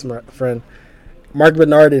Smith's friend, Mark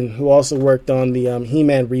Bernardin, who also worked on the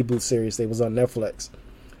He-Man reboot series that was on Netflix,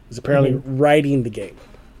 is apparently writing the game.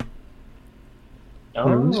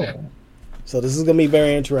 Oh. So this is going to be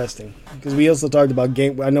very interesting because we also talked about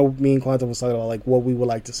game. I know me and Quantum was talking about like what we would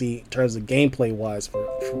like to see in terms of gameplay wise for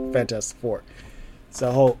Fantastic Four. So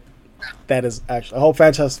I hope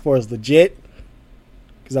Fantastic Four is legit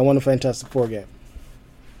because I want a Fantastic Four game.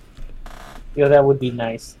 Yo, that would be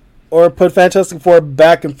nice. Or put Fantastic Four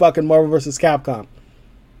back in fucking Marvel vs. Capcom.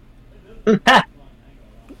 But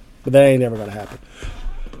that ain't never gonna happen.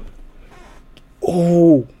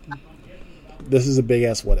 Oh, this is a big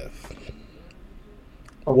ass what if.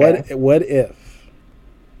 Okay. What if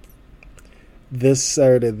this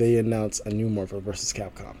Saturday they announce a new Marvel vs.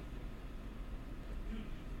 Capcom?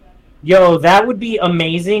 Yo, that would be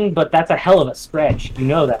amazing, but that's a hell of a stretch. You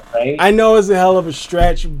know that, right? I know it's a hell of a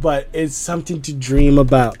stretch, but it's something to dream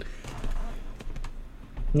about.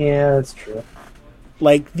 Yeah, that's true.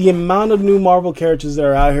 Like, the amount of new Marvel characters that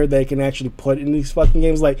are out here they can actually put in these fucking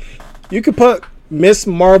games. Like, you could put Miss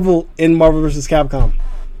Marvel in Marvel vs. Capcom.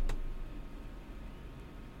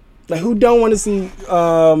 Like, who don't want to see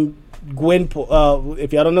Gwenpool?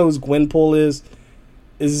 If y'all don't know who Gwenpool is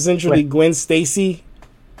essentially Gwen Stacy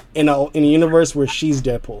in a universe where she's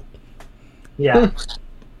Deadpool. Yeah.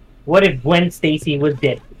 What if Gwen Stacy was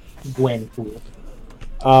dead? Gwenpool.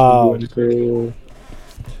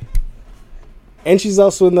 And she's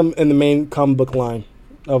also in the main comic book line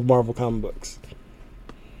of Marvel comic books.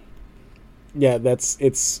 Yeah,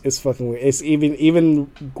 it's fucking weird. It's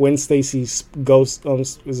even Gwen Stacy's Ghost.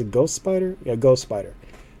 Is it Ghost Spider? Yeah, Ghost Spider.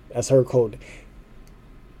 That's her code.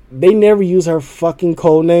 They never use her fucking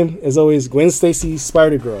code name. It's always Gwen Stacy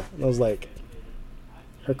Spider Girl. And I was like,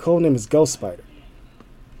 her code name is Ghost Spider.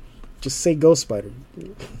 Just say Ghost Spider.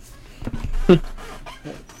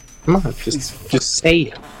 Come on, just say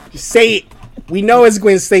it. Just say it. We know it's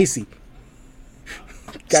Gwen Stacy.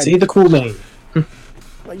 Say the cool name.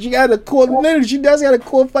 Like, she got a cool. She does got a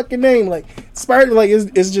cool fucking name. Like Spider. Like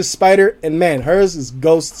it's just Spider, and man, hers is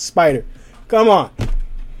Ghost Spider. Come on.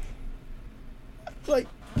 Like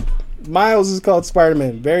Miles is called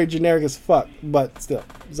Spider-Man. Very generic as fuck, but still,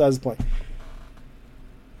 besides the point.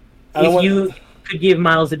 If you could give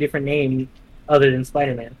Miles a different name other than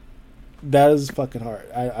Spider-Man. That is fucking hard.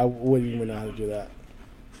 I wouldn't even know how to do that.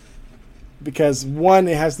 Because one,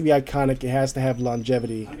 it has to be iconic. It has to have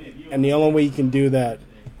longevity, and the only way you can do that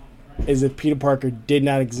is if Peter Parker did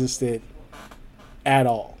not exist at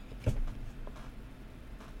all.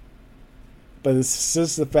 But it's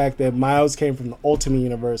just the fact that Miles came from the Ultimate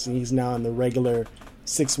Universe and he's now in the regular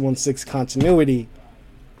 616 continuity.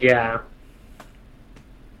 Yeah.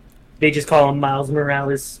 They just call him Miles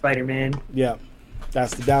Morales Spider-Man. Yeah,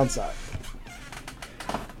 that's the downside.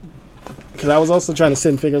 Because I was also trying to sit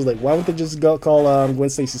and figure, like, why wouldn't they just call Gwen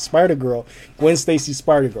Stacy Spider-Girl Gwen Stacy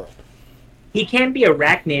Spider-Girl? He can't be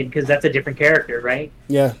Arachnid because that's a different character, right?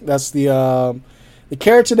 Yeah, that's the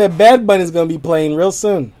character that Bad Bunny is going to be playing real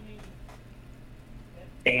soon.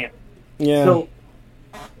 Damn. Yeah. So,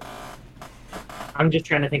 I'm just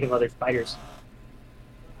trying to think of other spiders.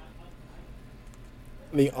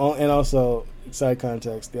 And also, side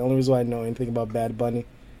context, the only reason why I know anything about Bad Bunny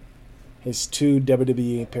is 2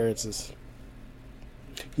 WWE appearances.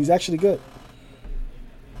 He's actually good.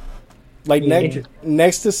 Like Yeah,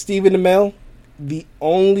 next to Stephen Amell, the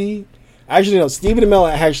only actually no, Stephen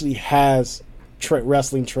Amell actually has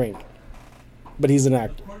wrestling training, but he's an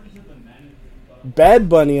actor. Bad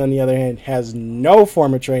Bunny, on the other hand, has no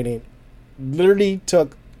form of training. Literally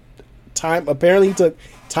took time. Apparently, he took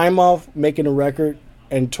time off making a record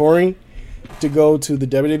and touring to go to the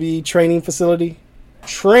WWE training facility,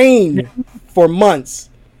 train for months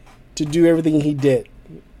to do everything he did.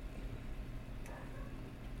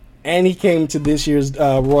 And he came to this year's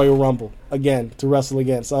Royal Rumble again to wrestle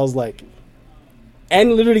again. So I was like,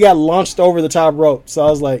 and literally got launched over the top rope. So I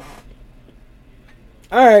was like,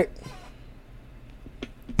 all right.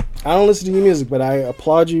 I don't listen to your music, but I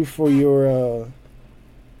applaud you for your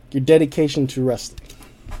dedication to wrestling.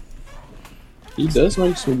 He does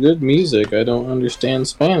make some good music. I don't understand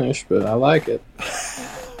Spanish, but I like it.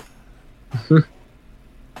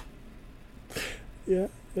 Yeah.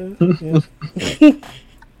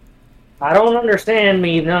 I don't understand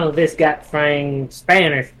none of this got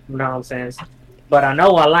Spanish nonsense, but I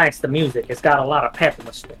know I likes the music. It's got a lot of pep in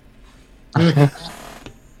the step.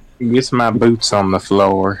 Gets my boots on the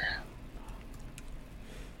floor.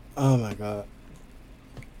 Oh my god.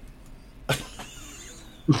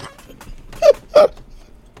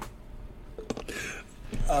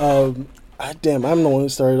 Damn, I'm the one who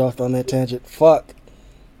started off on that tangent. Fuck.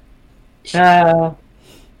 I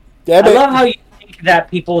love how you think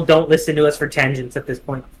that people don't listen to us for tangents at this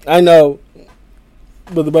point. I know.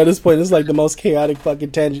 But by this point, it's like the most chaotic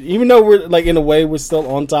fucking tangent. Even though we're like, in a way, we're still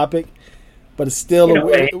on topic, but it's still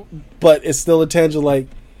it's still a tangent. Like,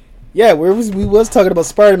 yeah, we was talking about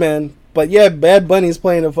Spider-Man, but yeah, Bad Bunny is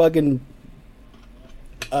playing a fucking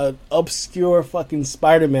obscure fucking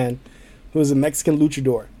Spider-Man who is a Mexican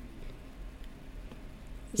luchador.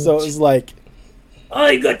 So it's like,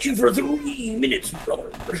 I got you for 3 minutes, brother.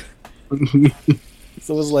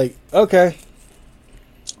 So it's like, okay.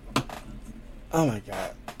 Oh my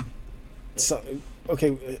god. So,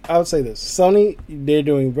 okay, I would say this. Sony, they're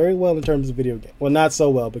doing very well in terms of video game. Well, not so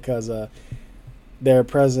well because their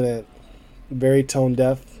president, very tone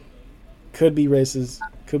deaf, could be racist,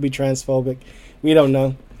 could be transphobic. We don't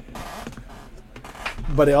know.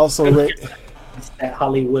 But it also... that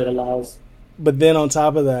Hollywood allows. But then on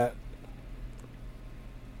top of that,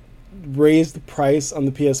 raised the price on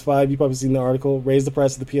the PS5. You've probably seen the article. Raised the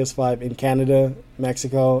price of the PS5 in Canada,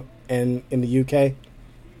 Mexico, and in the UK.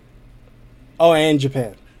 Oh, and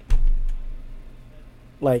Japan.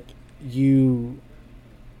 Like, you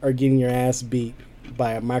are getting your ass beat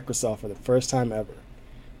by a Microsoft for the first time ever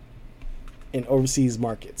in overseas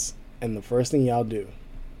markets. And the first thing y'all do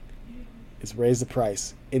is raise the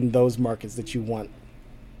price in those markets that you want.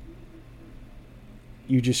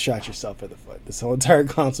 You just shot yourself in the foot. This whole entire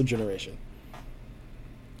console generation.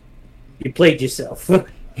 You played yourself.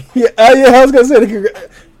 Yeah, I was gonna say,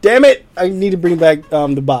 damn it! I need to bring back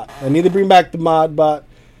the bot. I need to bring back the mod bot.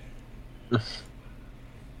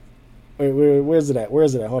 Wait, where's it at? Where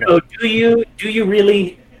is it at? Hold on. Do you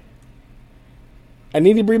really? I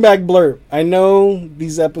need to bring back Blurb. I know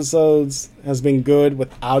these episodes has been good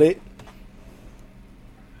without it,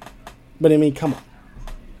 but I mean, come on.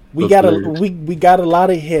 We got a lot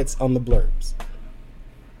of hits on the blurbs.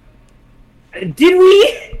 Did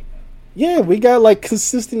we? Yeah, we got like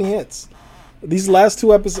consistent hits. These last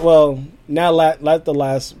two episodes, well, not the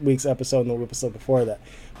last week's episode and the episode before that,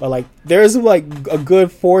 but like there's like a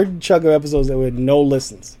good 4 chunk of episodes that with no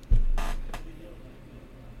listens,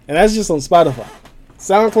 and that's just on Spotify.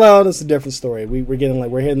 SoundCloud is a different story.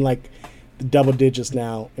 We're hitting like the double digits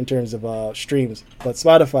now in terms of streams, but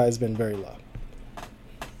Spotify has been very low.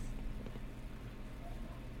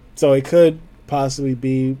 So it could possibly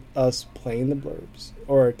be us playing the blurbs,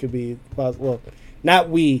 or it could be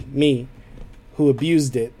not me, who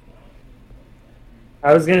abused it.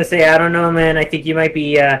 I was gonna say I don't know, man. I think you might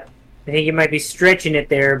be stretching it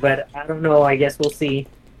there, but I don't know. I guess we'll see.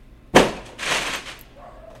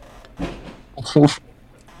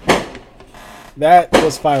 That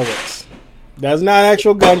was fireworks. That's not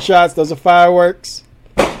actual gunshots. Those are fireworks.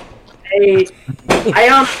 Hey, I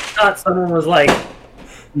almost thought someone was like.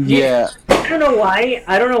 Yeah. I don't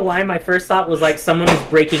know why my first thought was like someone was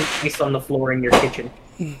breaking ice on the floor in your kitchen.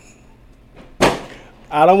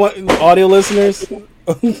 I don't want audio listeners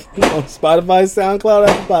on Spotify, SoundCloud,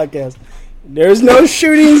 Apple Podcast. There's no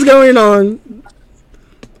shootings going on.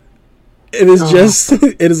 It is just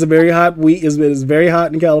it is a very hot week. It is very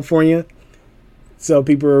hot in California. So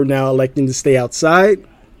people are now electing to stay outside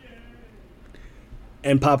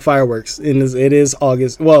and pop fireworks. It is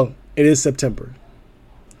August. Well, it is September.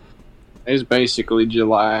 It's basically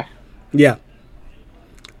July. Yeah.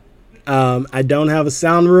 I don't have a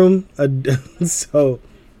sound room, so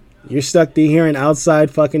you're stuck to hearing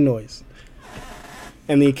outside fucking noise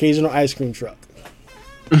and the occasional ice cream truck.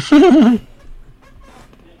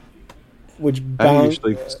 Which That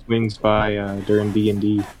usually swings by during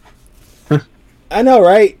D&D. I know,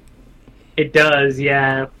 right? It does,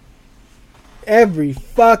 yeah. Every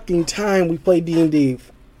fucking time we play D&D,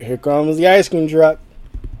 here comes the ice cream truck.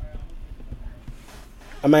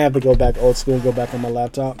 I might have to go back old school and go back on my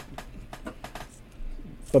laptop.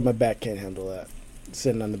 But my back can't handle that.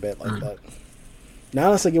 Sitting on the bed like that. Now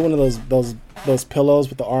unless I get one of those pillows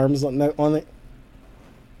with the arms on it.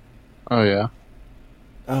 Oh, yeah.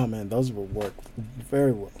 Oh man, those will work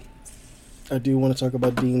very well. I do want to talk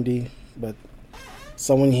about D&D, but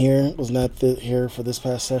someone here was not here for this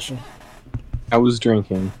past session. I was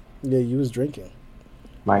drinking Yeah, you was drinking.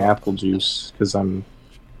 my apple juice because I'm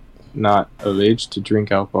not of age to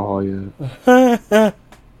drink alcohol yet.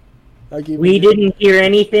 We didn't hear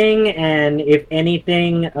anything, and if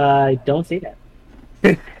anything, don't say that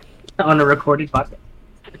on a recorded podcast.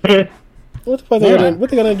 What the fuck? What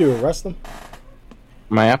they gonna do? Arrest them?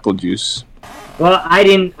 My apple juice. Well, I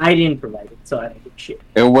didn't provide it, so I don't give a shit.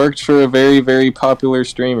 It worked for a very, very popular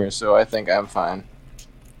streamer, so I think I'm fine.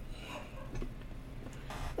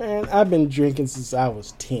 Man, I've been drinking since I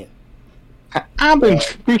was 10. I've been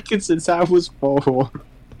drinking since I was 4.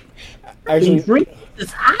 Actually,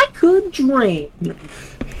 I could drink.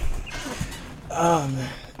 oh man.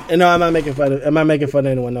 And no, I'm not making fun of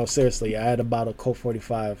anyone. No, seriously. I had a bottle of Colt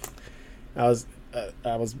 45. I was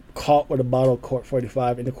caught with a bottle of Colt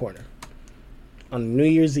 45 in the corner on New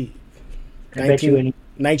Year's Eve,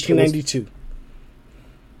 1992.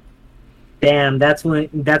 Damn, that's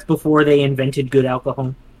before they invented good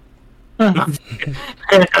alcohol.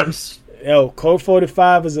 Yo, Colt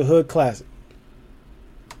 45 is a hood classic.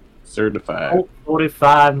 Certified.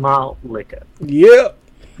 45 malt liquor. Yeah.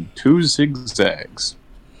 2 zigzags.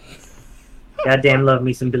 Goddamn, love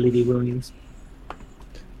me some Billy D. Williams.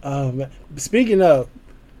 Oh man. Speaking of,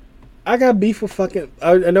 I got beef with fucking.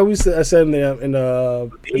 I know I said in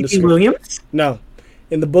the Billy D. Williams? No,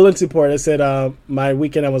 in the bulletin report I said my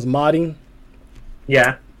weekend I was modding.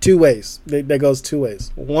 Yeah. 2 ways. That goes 2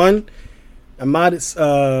 ways. One, I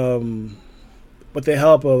modded with the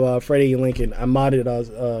help of Freddie and Lincoln. I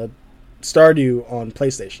modded Stardew on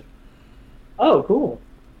PlayStation. Oh, cool.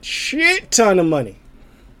 Shit ton of money.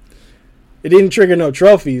 It didn't trigger no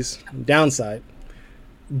trophies. Downside.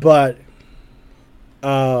 But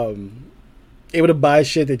able to buy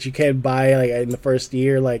shit that you can't buy like in the first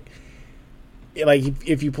year. Like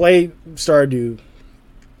if you play Stardew,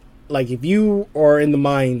 like if you are in the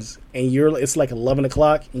mines and it's like 11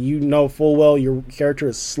 o'clock and you know full well your character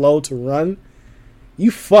is slow to run, you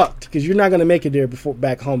fucked because you're not gonna make it there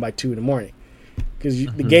back home by 2 in the morning because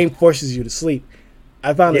the game forces you to sleep.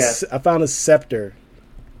 I found a scepter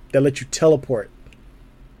that lets you teleport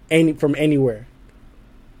from anywhere.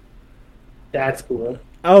 That's cool.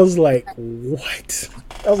 I was like, what?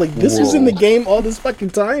 I was like, this was in the game all this fucking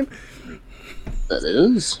time? That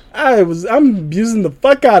is? I'm using the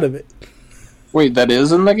fuck out of it. Wait, that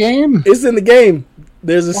is in the game? It's in the game.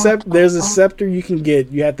 There's a scepter you can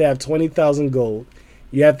get. You have to have 20,000 gold.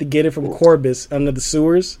 You have to get it from Corbus under the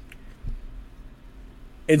sewers.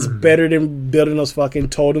 It's better than building those fucking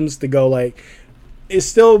totems to go like. It's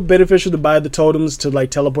still beneficial to buy the totems to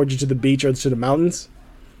like teleport you to the beach or to the mountains.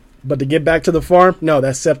 But to get back to the farm, no,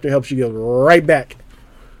 that scepter helps you go right back.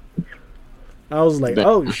 I was like,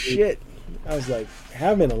 oh shit. I was like,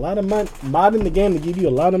 having a lot of money, modding the game to give you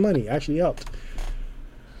a lot of money actually helped.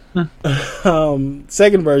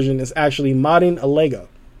 Second version is actually modding a Lego.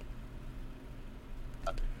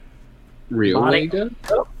 Real Lego?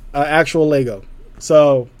 Actual Lego.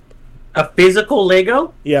 So. A physical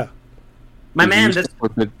Lego? Yeah. My man, that's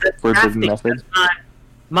forbidden method. That's not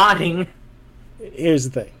modding. Here's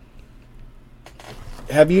the thing.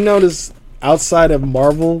 Have you noticed outside of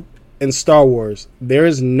Marvel and Star Wars, there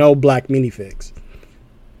is no black minifigs?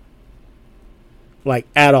 Like,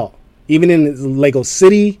 at all. Even in Lego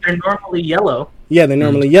City. They're normally yellow. Yeah, they're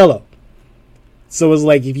normally yellow. So it's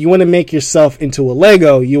like, if you want to make yourself into a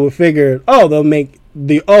Lego, you would figure, they'll make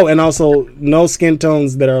and also no skin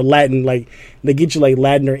tones that are Latin, like, they get you like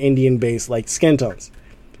Latin or Indian based, like, skin tones.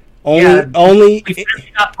 Only. We've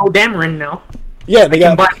got Poe Dameron now. Yeah, they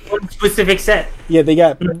got buy one specific set. Yeah, they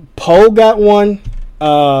got Poe got one.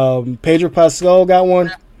 Pedro Pascal got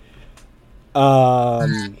one.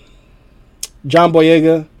 John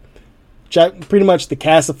Boyega. Pretty much the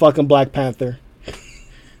cast of fucking Black Panther.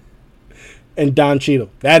 And Don Cheadle.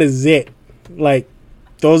 That is it. Like,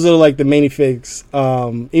 those are like the minifigs.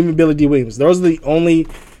 Even Billy D. Williams. Those are the only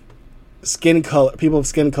skin color, people of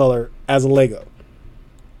skin color as a Lego.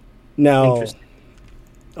 Now, Interesting.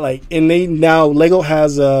 like, and now Lego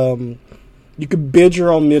has you could build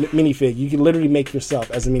your own minifig. You can literally make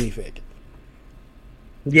yourself as a minifig.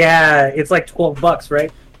 Yeah, it's like $12,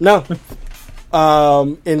 right? No,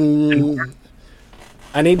 in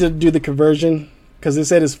I need to do the conversion because it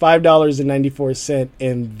said it's $5.94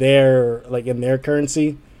 in their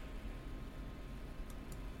currency.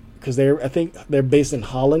 Because I think they're based in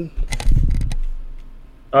Holland.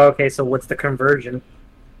 Okay, so what's the conversion?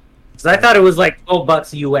 Because I thought it was like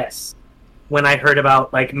 $12 US when I heard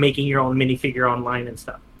about like making your own minifigure online and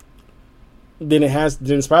stuff. Then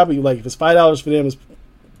it's probably like if it's $5 for them,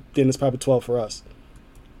 then it's probably 12 for us.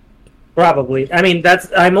 Probably. I mean,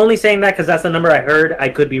 I'm only saying that because that's the number I heard. I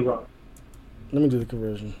could be wrong. Let me do the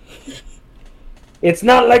conversion. It's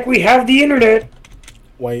not like we have the internet.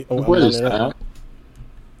 Wait, What is that?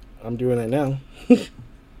 I'm doing it now.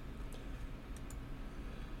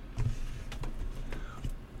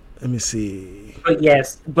 Let me see. But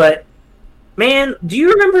yes, but man, do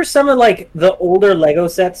you remember some of like the older Lego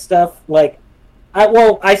set stuff? Like,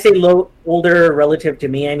 I say older relative to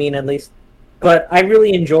me. I mean, at least, but I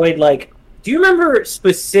really enjoyed like. Do you remember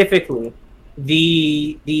specifically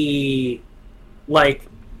the like?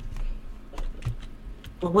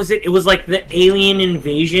 What was it? It was like the alien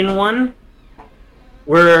invasion one,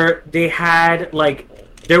 where they had like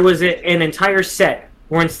there was an entire set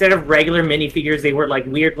where instead of regular minifigures, they were like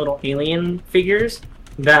weird little alien figures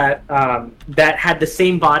that that had the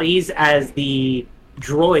same bodies as the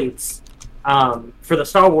droids for the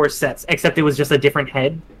Star Wars sets, except it was just a different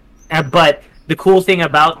head. But the cool thing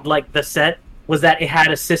about like the set was that it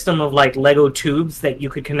had a system of like Lego tubes that you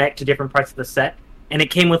could connect to different parts of the set, and it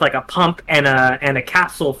came with like a pump and a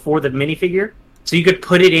capsule for the minifigure, so you could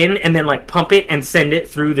put it in and then like pump it and send it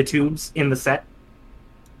through the tubes in the set.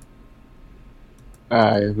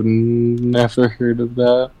 I've never heard of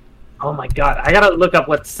that. Oh my god, I gotta look up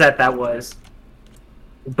what set that was.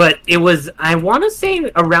 But it was, I want to say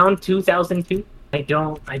around 2002. I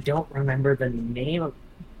don't remember the name.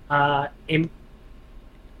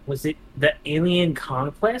 Was it the Alien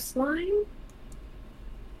Conquest line?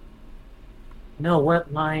 No,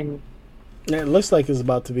 what line? It looks like it's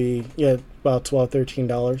about to be about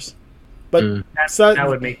 $12-13. But That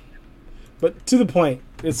would make. But to the point,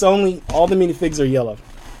 it's only all the minifigs are yellow.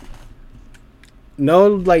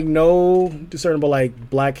 No discernible like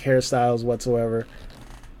black hairstyles whatsoever.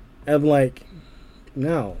 And I'm like,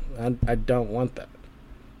 no, I don't want that.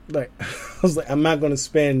 Like I was like, I'm not going to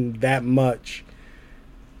spend that much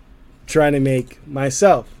trying to make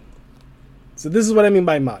myself. So this is what I mean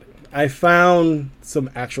by modding. I found some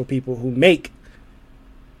actual people who make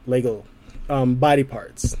Lego body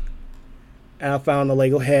parts. And I found a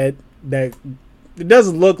Lego head that it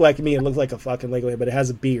doesn't look like me. It looks like a fucking Lego head, but it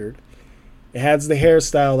has a beard. It has the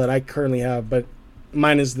hairstyle that I currently have, but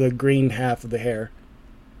mine is the green half of the hair.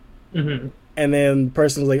 Mm-hmm. And then the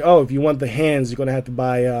person was like, "Oh, if you want the hands, you're gonna have to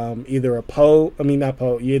buy either a Poe. I mean, not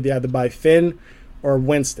Poe. You either have to buy Finn or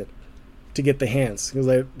Winston to get the hands." He was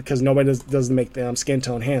like, "Because nobody doesn't make the skin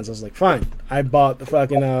tone hands." I was like, "Fine." I bought the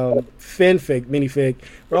fucking Finn minifig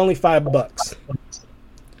for only $5.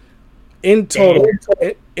 In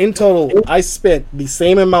total, I spent the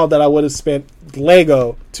same amount that I would have spent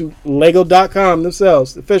Lego to Lego.com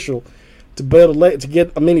themselves, official, to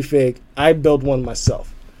get a minifig. I built one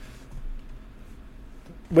myself.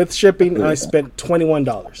 With shipping, I spent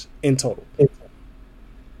 $21 in total.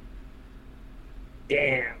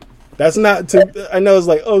 Damn. That's not I know it's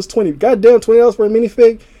like, oh, it's goddamn $20 for a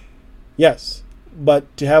minifig. Yes,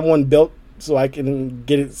 but to have one built so I can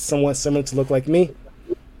get it somewhat similar to look like me,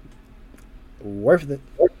 worth it.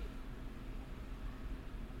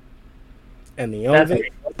 And the only thing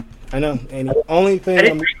I know, and the only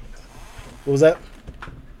thing what was that?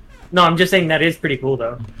 No, I'm just saying that is pretty cool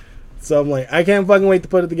though. So I'm like, I can't fucking wait to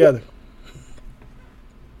put it together.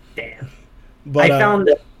 Damn. But I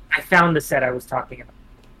found the set I was talking about.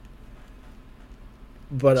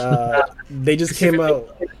 But they just came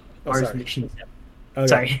out. Oh, Mars sorry. Mission. Okay.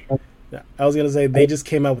 Sorry. Yeah, I was gonna say they just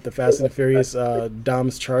came out with the Fast and the Furious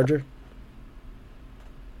Dom's Charger.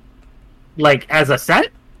 Like as a set?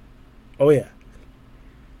 Oh yeah,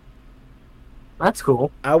 That's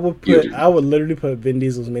cool. I would literally put Vin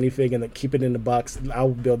Diesel's minifig and then keep it in the box. I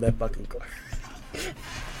would build that fucking car.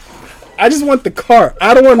 I just want the car.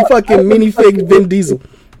 I don't want fucking minifig Vin Diesel.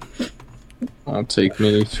 I'll take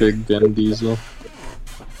minifig Vin Diesel.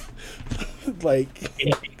 Like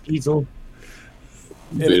Diesel.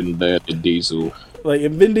 Vin Daddy Diesel. Like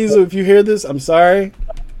if Vin Diesel, if you hear this, I'm sorry.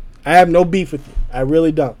 I have no beef with you. I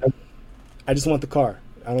really don't. I just want the car.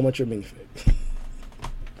 I don't want your minifig.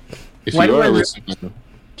 If Why you do I are re- listening,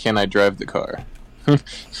 can I drive the car?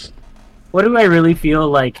 What do I really feel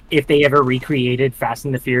like if they ever recreated Fast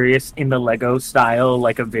and the Furious in the Lego style,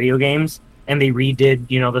 like of video games, and they redid,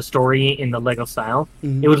 the story in the Lego style?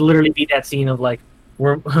 Mhm. It would literally be that scene of like,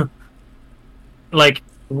 we're like,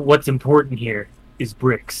 what's important here is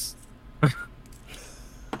bricks.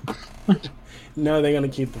 No, they're gonna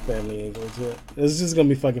keep the family angle to it. It's just gonna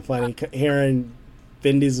be fucking funny hearing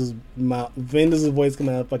Vin Diesel's voice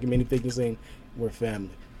coming out of fucking minifig and saying, "We're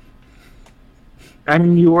family." I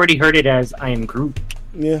mean, you already heard it as I am Groot.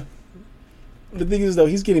 Yeah. The thing is, though,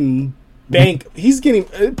 he's getting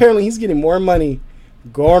apparently he's getting more money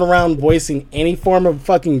going around voicing any form of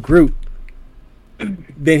fucking Groot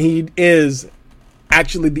than he is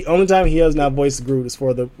actually. The only time he has not voiced Groot is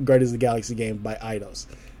for the Guardians of the Galaxy game by Eidos.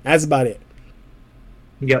 That's about it.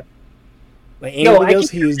 Yep. Like anything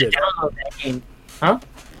else, keep he used trying it. to download that game. Huh?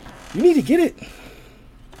 You need to get it.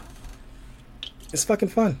 It's fucking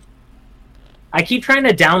fun. I keep trying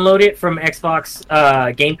to download it from Xbox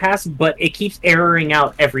Game Pass, but it keeps erroring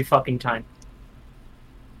out every fucking time.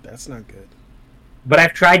 That's not good. But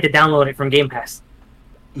I've tried to download it from Game Pass.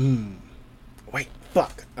 Wait,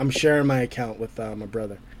 fuck! I'm sharing my account with my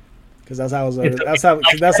brother because that's how I was. It's That's okay.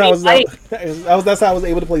 how. That's how I was. That's how I was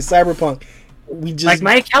able to play Cyberpunk. We just Like,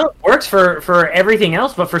 my account works for everything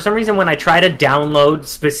else, but for some reason when I try to download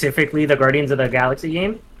specifically the Guardians of the Galaxy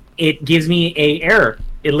game, it gives me a error.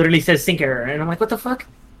 It literally says sync error, and I'm like, what the fuck?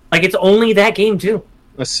 Like, it's only that game, too.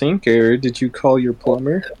 A sync error? Did you call your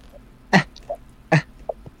plumber?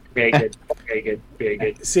 Very good. Very good. Very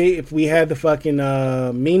good. see if we had the fucking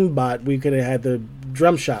meme bot, we could have had the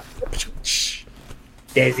drum shot.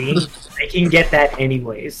 Desi, I can get that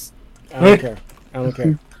anyways. I don't care. I don't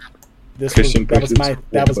care. Christian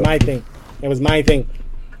That was my thing. It was my thing.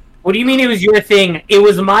 What do you mean it was your thing? It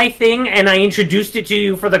was my thing, and I introduced it to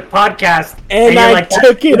you for the podcast. And you're I like, "That's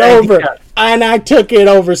took a it good over. idea." And I took it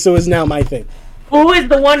over, so it's now my thing. Who is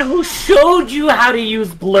the one who showed you how to use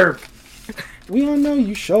Blurp? We all know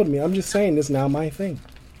you showed me. I'm just saying it's now my thing.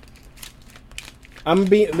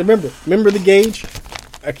 Remember the gauge?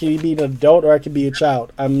 I can be an adult or I can be a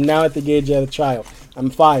child. I'm now at the gauge of a child.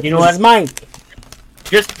 I'm 5. You know this what? is mine.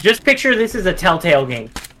 Just picture this is a Telltale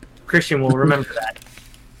game. Christian will remember that.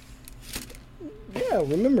 Yeah,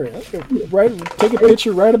 remember it. Take a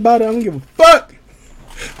picture, write about it. I don't give a fuck.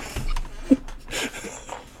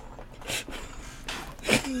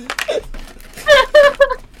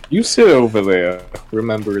 You sit over there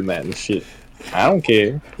remembering that and shit. I don't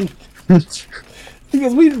care.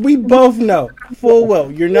 Because we both know full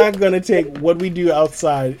well you're not going to take what we do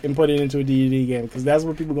outside and put it into a D&D game because that's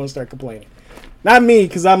where people are going to start complaining. Not me,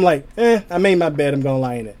 because I'm like, I made my bed, I'm going to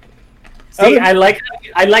lie in it. See, I like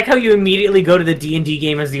how you immediately go to the D&D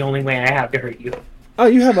game as the only way I have to hurt you. Oh,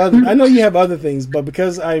 you have other. I know you have other things, but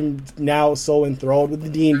because I'm now so enthralled with the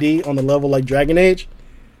D&D on the level like Dragon Age,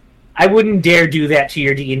 I wouldn't dare do that to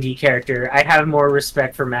your D&D character. I have more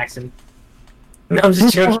respect for Maxon. No, I'm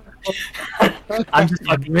just joking. I'm just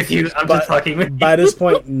fucking with you. By this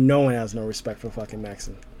point, no one has no respect for fucking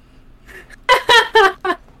Maxon.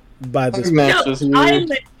 By this point.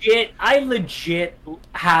 No, I legit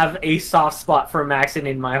have a soft spot for Maxon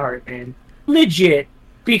in my heart, man. Legit.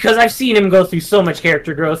 Because I've seen him go through so much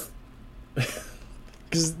character growth.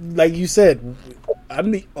 Because, like you said,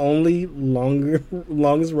 I'm the only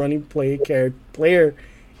longest running player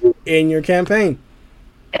in your campaign.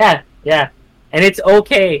 Yeah. And it's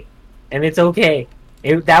okay.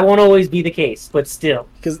 That won't always be the case, but still.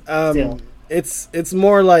 Because it's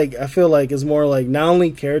more like, I feel like it's more like not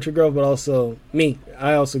only character growth, but also me.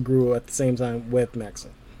 I also grew at the same time with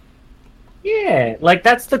Maxon. Yeah, like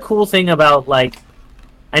that's the cool thing about, like,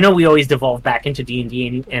 I know we always devolve back into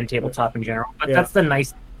D&D and tabletop in general, but that's the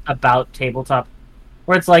nice about tabletop,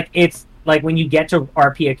 where it's like when you get to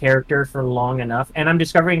RP a character for long enough, and I'm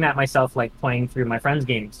discovering that myself, like playing through my friends'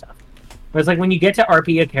 game and stuff. Where it's like when you get to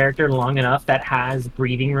RP a character long enough that has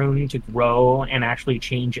breathing room to grow and actually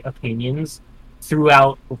change opinions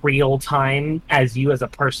throughout real time, as you as a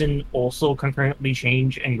person also concurrently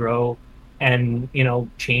change and grow and,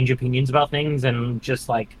 change opinions about things and just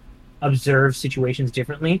like observe situations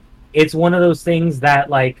differently. It's one of those things that,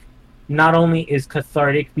 like, not only is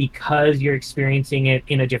cathartic because you're experiencing it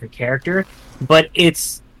in a different character, but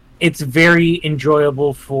it's very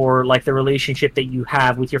enjoyable for, like, the relationship that you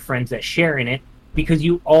have with your friends that share in it, because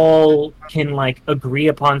you all can, like, agree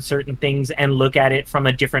upon certain things and look at it from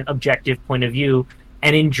a different objective point of view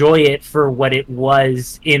and enjoy it for what it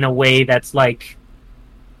was in a way that's, like,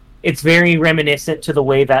 it's very reminiscent to the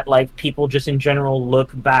way that like people just in general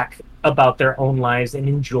look back about their own lives and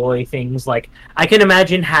enjoy things. Like I can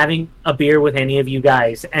imagine having a beer with any of you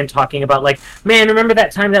guys and talking about like, man, remember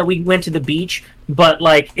that time that we went to the beach, but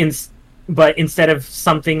like but instead of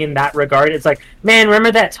something in that regard, it's like, man,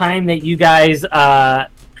 remember that time that you guys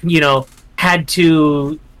had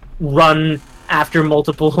to run after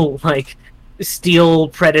multiple like steel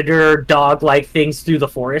predator dog like things through the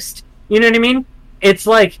forest. You know what I mean? It's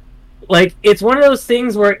like it's one of those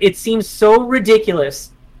things where it seems so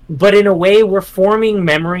ridiculous, but in a way we're forming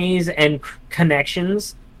memories and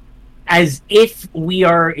connections as if we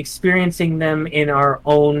are experiencing them in our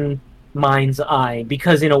own mind's eye,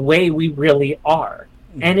 because in a way we really are.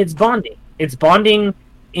 And it's bonding. It's bonding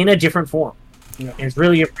in a different form. Yeah. And it's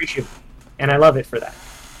really appreciable. And I love it for that.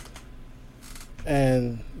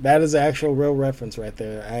 And that is an actual real reference right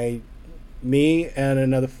there. Me and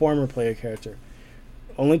another former player character.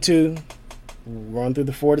 Only two. Run through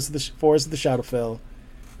the forest of the Shadowfell.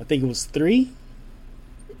 I think it was 3.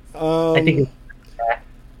 I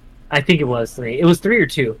think it was 3. It was 3 or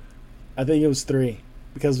 2. I think it was 3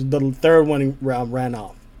 because the third one ran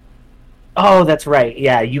off. Oh, that's right.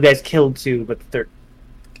 Yeah, you guys killed 2, but the third.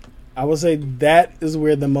 I would say that is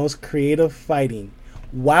where the most creative fighting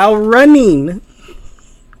while running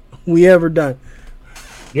we ever done.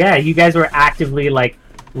 Yeah, you guys were actively like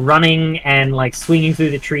running and like swinging through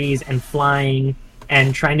the trees and flying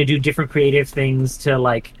and trying to do different creative things to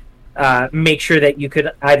like make sure that you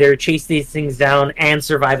could either chase these things down and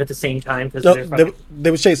survive at the same time.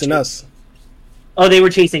 They were chasing us. Oh, they were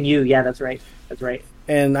chasing you. Yeah, that's right. That's right.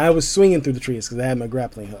 And I was swinging through the trees because I had my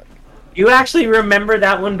grappling hook. You actually remember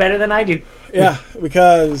that one better than I do. Yeah,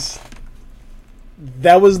 because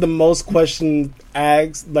that was the most questions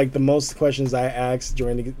asked, like the most questions I asked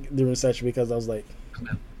during the session, because I was like,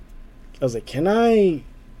 can I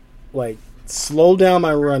like slow down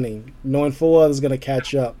my running, knowing full well I was gonna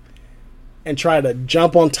catch up, and try to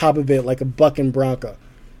jump on top of it like a bucking bronco.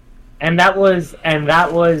 And that was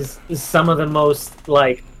some of the most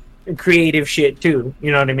like creative shit too.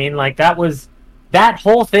 You know what I mean? Like that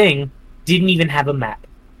whole thing didn't even have a map.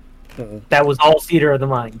 That was all theater of the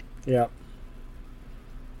mind. Yeah.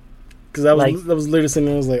 Because that was literally sitting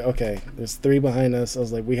there, I was like, okay, there's 3 behind us. I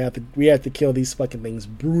was like, we have to kill these fucking things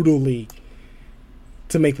brutally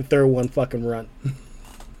to make the third one fucking run.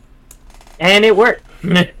 And it worked.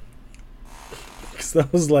 Because I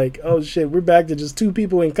was like, oh shit, we're back to just 2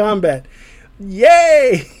 people in combat.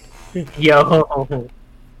 Yay! Yo.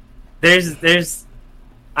 There's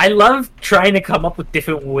I love trying to come up with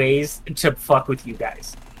different ways to fuck with you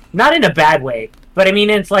guys. Not in a bad way, but I mean,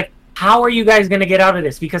 it's like, how are you guys going to get out of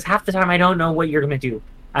this? Because half the time I don't know what you're going to do.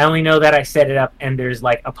 I only know that I set it up and there's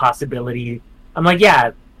like a possibility. I'm like,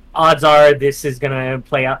 yeah, odds are this is going to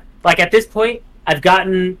play out. Like at this point, I've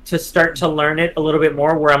gotten to start to learn it a little bit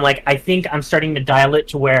more, where I'm like, I think I'm starting to dial it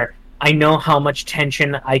to where I know how much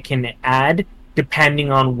tension I can add depending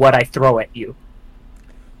on what I throw at you.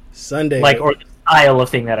 Sunday. Like, or the style of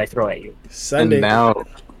thing that I throw at you. Sunday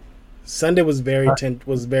was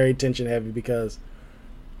very tension heavy because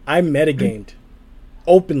I metagamed.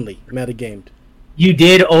 Openly metagamed. You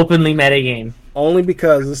did openly metagame. Only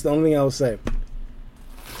because, this is the only thing I will say.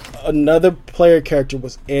 Another player character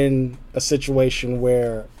was in a situation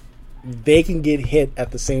where they can get hit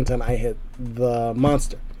at the same time I hit the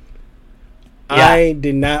monster. Yeah. I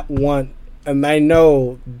did not want, and I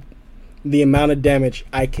know the amount of damage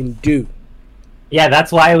I can do. Yeah,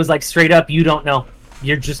 that's why I was like, straight up, you don't know.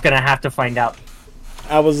 You're just going to have to find out.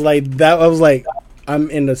 I was like,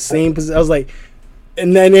 I'm in the same position. I was like,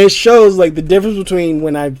 and then it shows like the difference between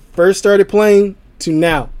when I first started playing to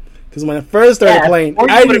now. Because when I first started playing,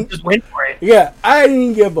 I didn't just went for it. Yeah, I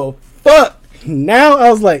didn't give a fuck. Now I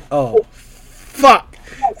was like, oh, fuck.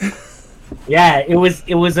 Yeah, it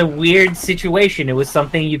was a weird situation. It was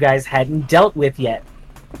something you guys hadn't dealt with yet.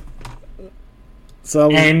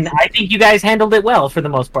 And I think you guys handled it well for the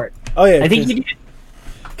most part. Oh yeah, I think you did.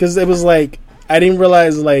 Because it was like, I didn't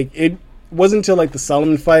realize, like, it wasn't until like the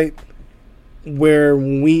Solomon fight where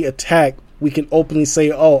when we attack, we can openly say,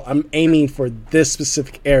 oh, I'm aiming for this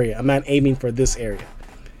specific area. I'm not aiming for this area.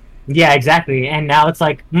 Yeah, exactly. And now it's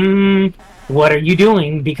like, what are you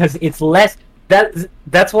doing? Because it's less.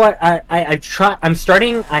 That's what I try. I'm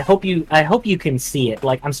starting. I hope you can see it.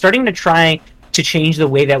 Like, I'm starting to try to change the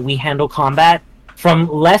way that we handle combat from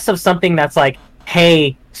less of something that's like,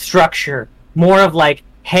 hey, structure, more of like,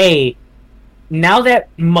 hey, now that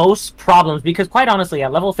most problems, because quite honestly,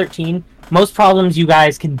 at level 13, most problems you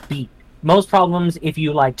guys can beat. Most problems, if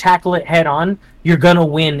you like tackle it head on, you're gonna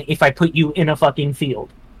win if I put you in a fucking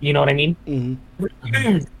field. You know what I mean?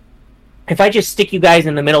 Mm-hmm. if I just stick you guys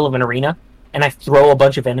in the middle of an arena and I throw a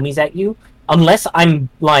bunch of enemies at you, unless I'm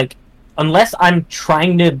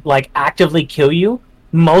trying to like actively kill you,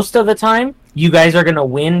 most of the time you guys are gonna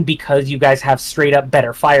win because you guys have straight up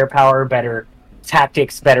better firepower, better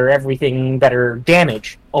tactics, better everything, better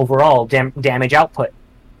damage overall, damage output.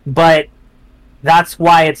 But that's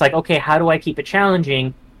why it's like, okay, how do I keep it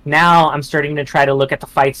challenging? Now I'm starting to try to look at the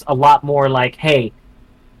fights a lot more like, hey,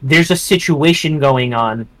 there's a situation going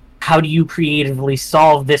on. How do you creatively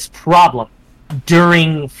solve this problem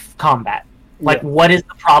during combat? Like, what is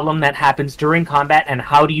the problem that happens during combat, and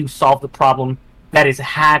how do you solve the problem that is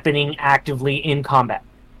happening actively in combat?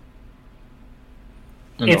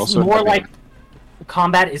 And it's more like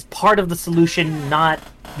combat is part of the solution, not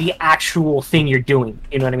the actual thing you're doing.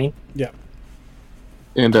 You know what I mean? Yeah.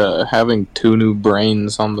 And having 2 new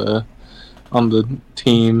brains on the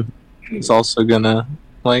team is also gonna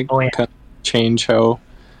kind of change how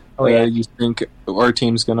you think our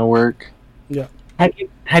team's gonna work. Yeah.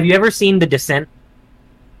 Have you ever seen The Descent?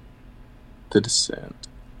 The Descent.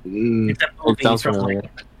 It's a movie. It sounds familiar.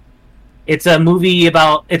 It's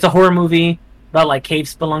a horror movie about like cave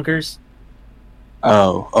spelunkers.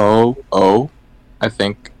 Oh. I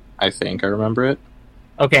think I remember it.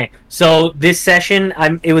 Okay, so this session,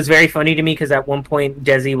 it was very funny to me because at one point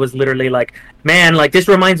Desi was literally like, "Man, like this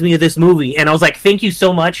reminds me of this movie," and I was like, "Thank you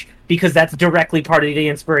so much," because that's directly part of the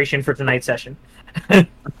inspiration for tonight's session. Like,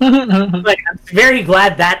 I'm very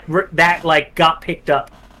glad that like got picked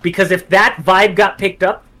up, because if that vibe got picked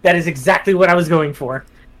up, that is exactly what I was going for.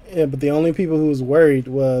 Yeah, but the only people who was worried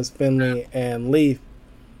was Finley and Leaf.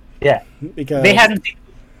 Yeah, because they hadn't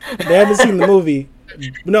seen the movie.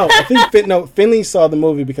 No, I think Finley saw the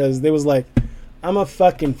movie because they was like, "I'm a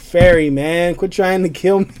fucking fairy, man. Quit trying to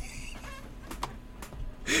kill me."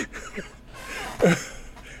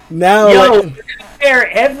 Now, yo, fair,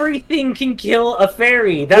 everything can kill a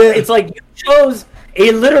fairy. It's like you chose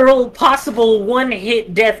a literal possible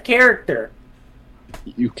one-hit death character.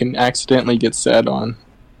 You can accidentally get sat on.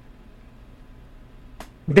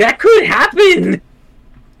 That could happen.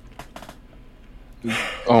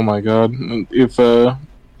 Oh my god! If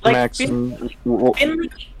Max Finley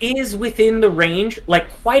is within the range.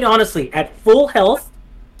 Like, quite honestly, at full health,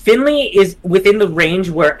 Finley is within the range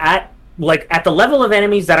where at the level of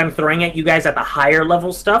enemies that I'm throwing at you guys at the higher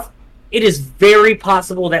level stuff, it is very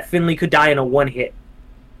possible that Finley could die in a one hit.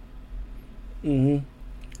 Mm-hmm.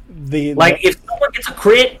 If someone gets a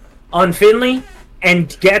crit on Finley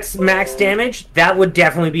and gets max damage, that would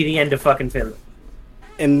definitely be the end of fucking Finley.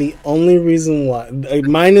 And the only reason why,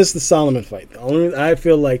 minus the Solomon fight, the only I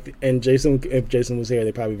feel like, and if Jason was here,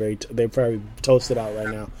 they probably toasted out right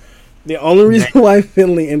now. The only reason why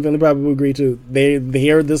Finley probably would agree to they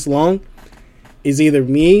hear this long is either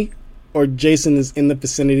me or Jason is in the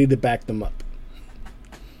vicinity to back them up.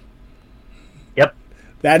 Yep,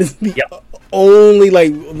 that is the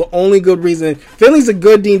only good reason. Finley's a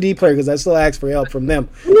good D&D player because I still ask for help from them.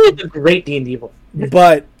 He's a great D&D player.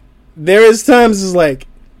 But there is times it's like,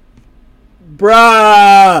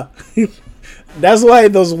 bruh. That's why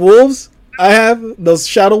those wolves I have, those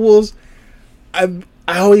shadow wolves, I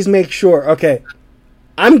always make sure, okay,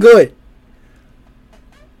 I'm good.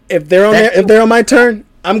 If they're on my turn,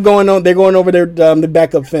 I'm going on. They're going over there to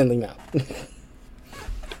back up Finley now.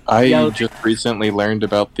 I just recently learned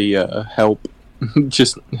about the help,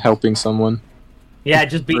 just helping someone. Yeah,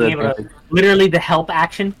 just being able to, literally the help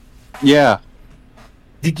action. Yeah.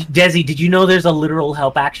 Desi, did you know there's a literal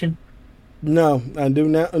help action? No, I do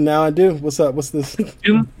now. Now I do. What's up? What's this?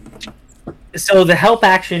 So the help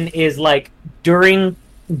action is like during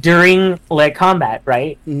like combat,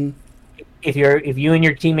 right? Mm-hmm. If you and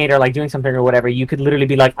your teammate are like doing something or whatever, you could literally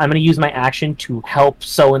be like, I'm going to use my action to help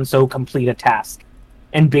so and so complete a task,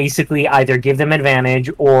 and basically either give them advantage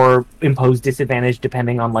or impose disadvantage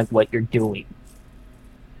depending on like what you're doing.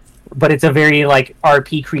 But it's a very like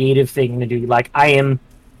RP creative thing to do. Like, I am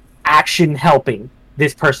action helping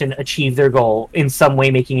this person achieve their goal in some way,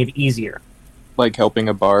 making it easier. Like helping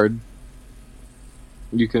a bard.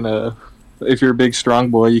 You can, if you're a big strong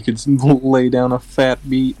boy, you could lay down a fat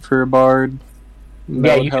beat for a bard.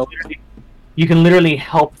 You can literally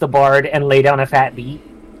help the bard and lay down a fat beat,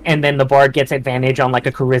 and then the bard gets advantage on like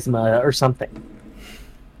a charisma or something.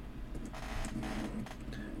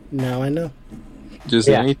 Now I know. Just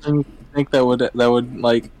anything you think that would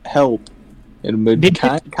like help. It would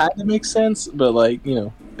kind of make sense, but like, you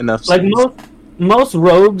know, enough. Like most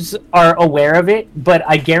rogues are aware of it, but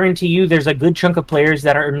I guarantee you there's a good chunk of players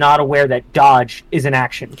that are not aware that dodge is an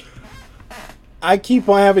action. I keep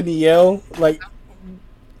on having to yell, like,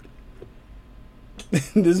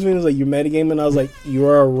 This video was like, you metagaming? I was like, you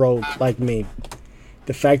are a rogue like me.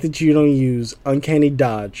 The fact that you don't use uncanny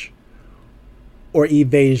dodge or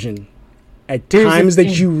evasion at times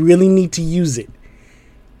that you really need to use it.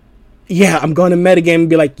 Yeah, I'm going to metagame and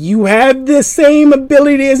be like, you have the same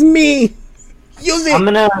ability as me. Use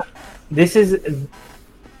it. This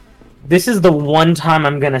is the one time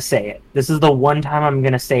I'm gonna say it. This is the one time I'm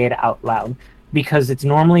gonna say it out loud, because it's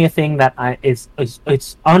normally a thing that it's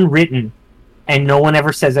unwritten, and no one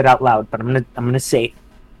ever says it out loud. But I'm gonna say it.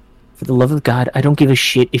 For the love of God, I don't give a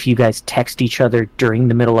shit if you guys text each other during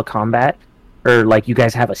the middle of combat, or like you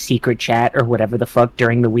guys have a secret chat or whatever the fuck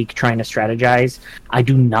during the week trying to strategize. I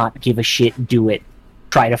do not give a shit. Do it.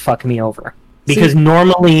 Try to fuck me over. Because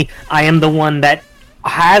normally I am the one that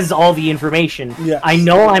has all the information. Yes. I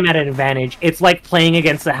know I'm at an advantage. It's like playing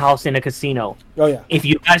against the house in a casino. Oh yeah. If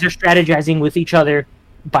you guys are strategizing with each other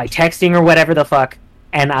by texting or whatever the fuck,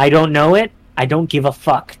 and I don't know it, I don't give a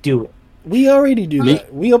fuck. Do it. We already do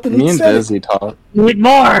that. We openly Me and said Desi talk. Do it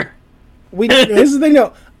more. Here's the thing,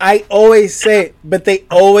 though. I always say it, but they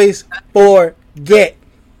always forget.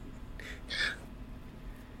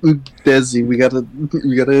 Desi, we gotta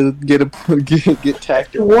get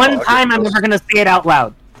tactical. One time I'm never gonna say it out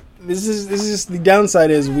loud. This is the downside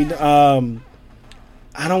is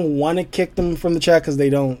I don't want to kick them from the chat because they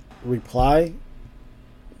don't reply.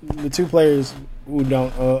 The two players who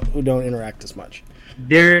don't interact as much.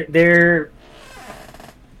 They're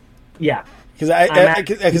yeah. Because I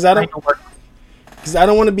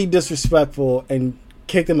don't want to be disrespectful and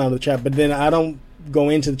kick them out of the chat, but then I don't go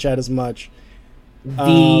into the chat as much.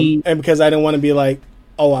 And because I didn't want to be like,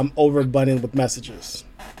 oh, I'm overabundant with messages.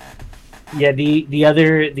 Yeah, the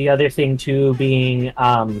other thing too being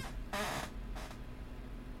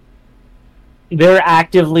they're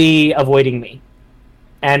actively avoiding me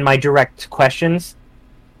and my direct questions,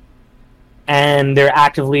 and they're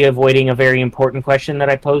actively avoiding a very important question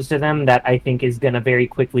that I posed to them that I think is going to very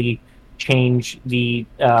quickly change the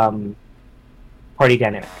party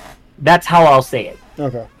dynamic. That's how I'll say it.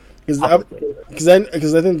 Okay. Because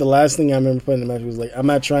I think the last thing I remember putting in the match was like, I'm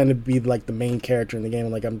not trying to be like the main character in the game.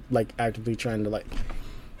 Like I'm like actively trying to like,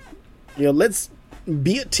 let's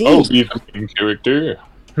be a team. Oh, be the main character.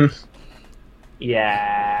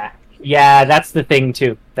 Yeah, that's the thing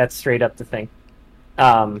too. That's straight up the thing.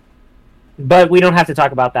 But we don't have to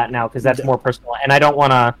talk about that now because that's more personal, and I don't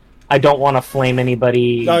want to flame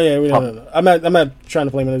anybody. Oh yeah, no. I'm not trying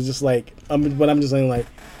to flame it. It's just like, but I'm just saying like,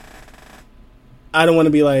 I don't want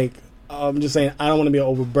to be like. I'm just saying I don't want to be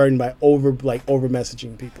overburdened by over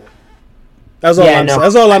messaging people. That's all I'm saying.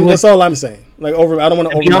 That's all I'm saying. Like I don't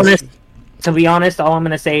want to over message. To be honest, all I'm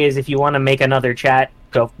going to say is if you want to make another chat,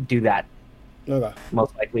 go do that. Okay.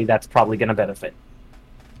 Most likely, that's probably going to benefit.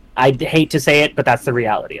 I hate to say it, but that's the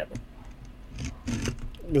reality of it.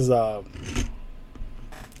 Because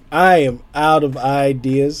I am out of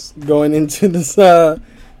ideas going into this part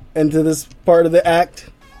of the act.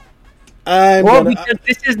 Because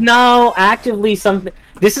this is now actively something.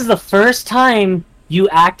 This is the first time you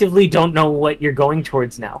actively don't know what you're going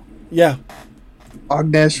towards now. Yeah.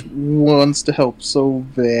 Ognesh wants to help so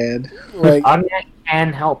bad. Like Ognesh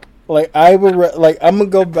can help. Like I would I'm gonna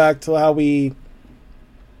go back to how we.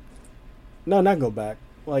 No, not go back.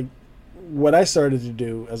 Like what I started to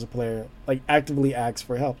do as a player, like actively ask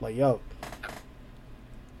for help. Like yo.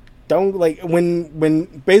 Don't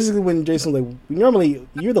when Jason like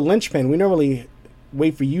you're the linchpin. We normally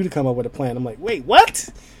wait for you to come up with a plan. I'm like, wait, what?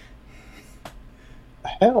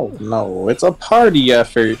 Hell no! It's a party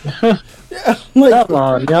effort. Yeah, like, come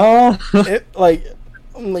on, y'all.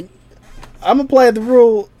 I'm gonna play the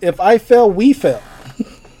rule. If I fail, we fail.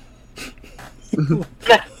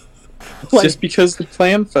 Just because the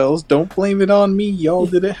plan fails, don't blame it on me. Y'all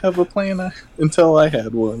didn't have a plan until I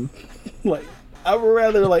had one. Like I would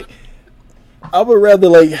rather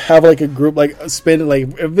have like a group spend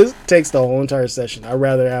if this takes the whole entire session, I'd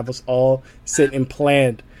rather have us all sit and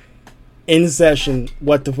plan in session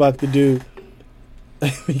what the fuck to do.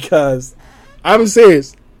 Because I'm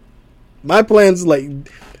serious. My plans like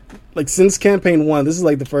since campaign 1, this is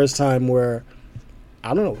like the first time where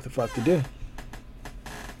I don't know what the fuck to do.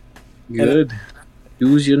 Good.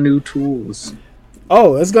 Use your new tools.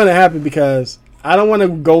 Oh, it's gonna happen because I don't want to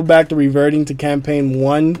go back to reverting to campaign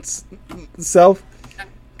 1's self,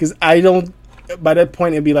 because I don't. By that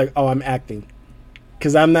point, it'd be like, oh, I'm acting,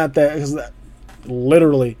 because I'm not that. Cause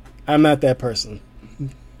literally, I'm not that person.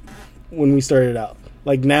 When we started out,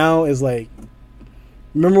 like now is like.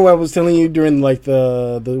 Remember what I was telling you during like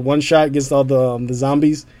the one shot against all the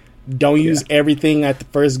zombies? Don't use everything at the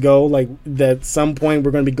first go. Like that, at some point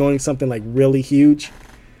we're going to be going something like really huge.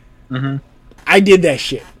 Mm-hmm. I did that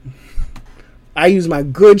shit. I use my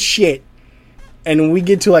good shit. And when we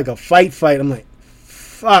get to like a fight, I'm like,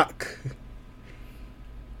 fuck.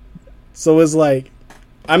 So it's like,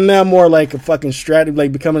 I'm now more like a fucking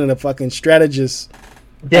like becoming a fucking strategist.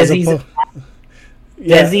 Desi,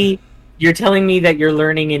 you're telling me that you're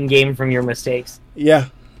learning in game from your mistakes. Yeah.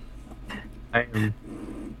 I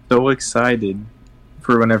am so excited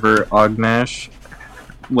for whenever Ognash,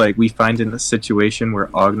 like, we find in a situation where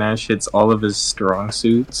Ognash hits all of his strong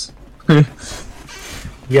suits.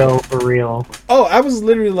 Yo, for real. Oh, I was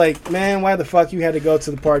literally like, man, why the fuck you had to go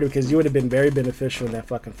to the party? Because you would have been very beneficial in that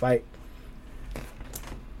fucking fight.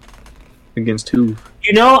 Against who?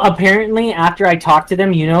 You know, apparently, after I talked to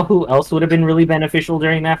them, you know who else would have been really beneficial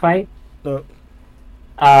during that fight?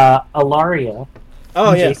 Alaria.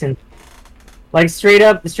 Oh, yeah. Jason. Like, straight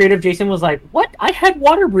up, Jason was like, what? I had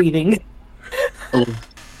water breathing. Oh.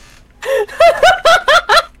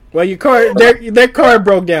 Well, your car, their car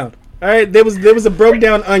broke down. All right, there was a broke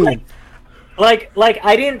down onion. Like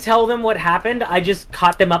I didn't tell them what happened. I just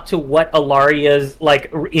caught them up to what Alaria's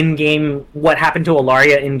like in game. What happened to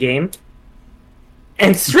Alaria in game?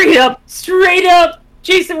 And straight up,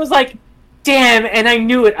 Jason was like, "Damn!" And I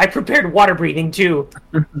knew it. I prepared water breathing too.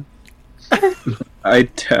 I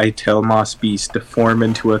tell Moss Beast to form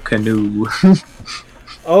into a canoe.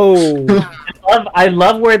 Oh, I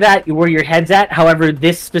love where your head's at. However,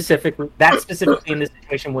 that specifically in this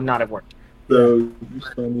situation would not have worked. So,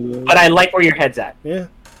 but I like where your head's at. Yeah,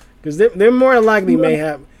 because they're more likely may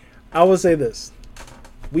have. I will say this: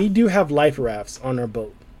 we do have life rafts on our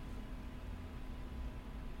boat.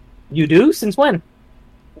 You do? Since when?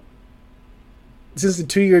 Since the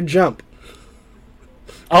 2-year jump.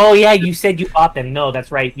 Oh yeah, you said you bought them. No,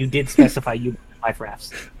 that's right. You did specify you bought life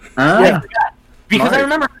rafts. Yeah. Because I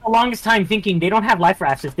remember for the longest time thinking they don't have life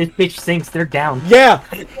rafts. If this bitch sinks, they're down. Yeah.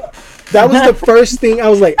 That was the first thing. I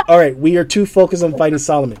was like, all right, we are too focused on fighting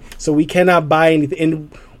Solomon. So we cannot buy anything.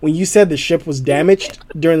 And when you said the ship was damaged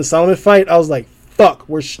during the Solomon fight, I was like, fuck,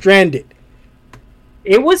 we're stranded.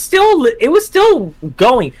 It was still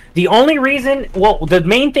going. The only reason, the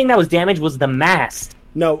main thing that was damaged was the mast.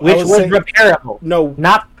 No, which was repairable. No,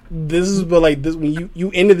 not. This is like this when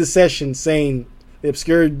you ended the session saying the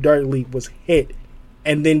Obscure Dart Leap was hit,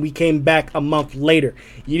 and then we came back a month later.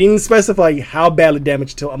 You didn't specify how badly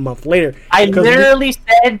damaged till a month later. I literally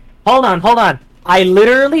said, hold on. I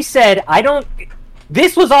literally said,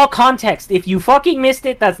 this was all context. If you fucking missed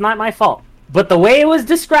it, that's not my fault. But the way it was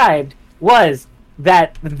described was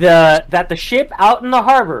that the ship out in the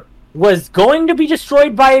harbor was going to be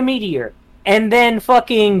destroyed by a meteor, and then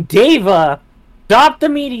fucking Deva stopped the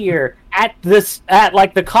meteor at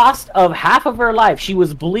like the cost of half of her life. She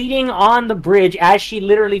was bleeding on the bridge as she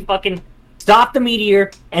literally fucking stopped the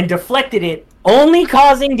meteor and deflected it, only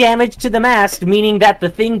causing damage to the mast, meaning that the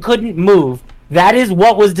thing couldn't move. That is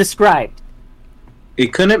what was described.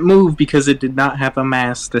 It couldn't move because it did not have a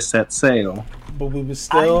mast to set sail. But we were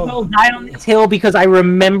still... I will die on this hill because I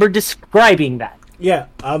remember describing that. Yeah,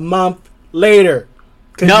 a later.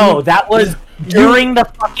 No, that was during the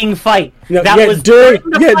fucking fight. No, that was during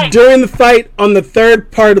the fight on the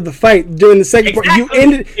third part of the fight. During the second part, you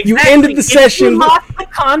ended the session. If you lost the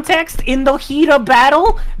context in the heat of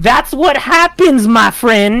battle, that's what happens, my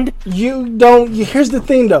friend. Here's the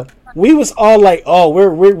thing, though. We was all like, "Oh,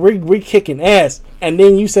 we're kicking ass," and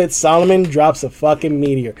then you said Solomon drops a fucking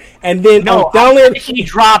meteor, and then he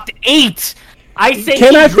dropped 8. I said,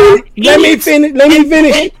 Let me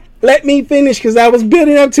finish. Let me finish, because I was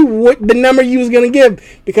building up to what the number you was gonna give.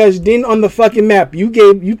 Because then on the fucking map,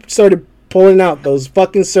 you started pulling out those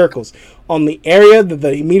fucking circles on the area that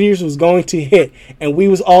the meteors was going to hit, and we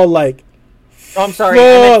was all like, "Oh, I'm sorry,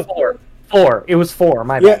 I meant 4. 4. It was 4.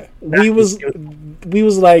 My bad." Yeah, we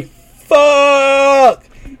was like, "Fuck,"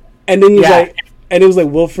 and then it was like,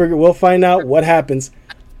 we'll find out what happens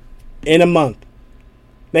in a month.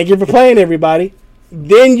 Thank you for playing, everybody.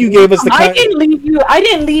 Then you gave us the. I didn't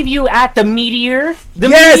leave you at the meteor. The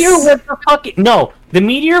meteor was the fucking The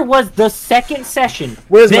meteor was the second session.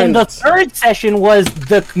 Then the third session was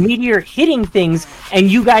the meteor hitting things and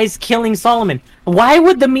you guys killing Solomon. Why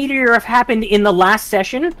would the meteor have happened in the last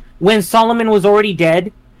session when Solomon was already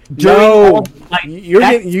dead? You're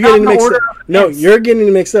getting mixed up. No, you're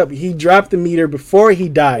getting mixed up. He dropped the meteor before he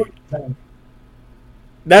died.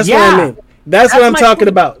 That's what I meant. That's what I'm talking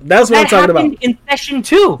about. That's what I'm talking about. In session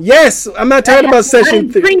 2. Yes, I'm not talking about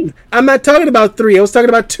session 3. I'm not talking about 3. I was talking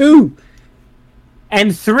about 2.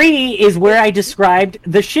 And 3 is where I described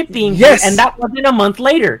the ship being hit, and that wasn't a month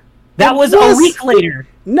later. That was a week later.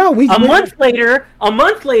 No, a month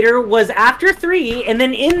later was after 3, and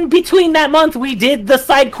then in between that month we did the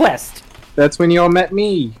side quest. That's when y'all met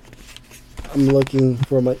me. I'm looking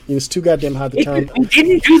for my. It was too goddamn hot to turn. We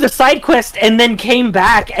didn't do the side quest and then came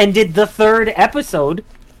back and did the 3rd episode.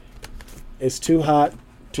 It's too hot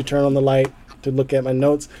to turn on the light to look at my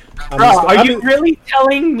notes. Are you really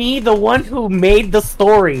telling me, the one who made the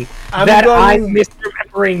story, I'm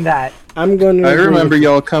misremembering that? I'm going to. I remember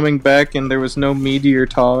y'all coming back and there was no meteor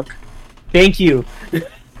talk. Thank you.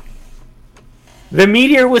 The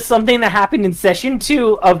meteor was something that happened in session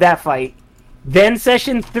 2 of that fight. Then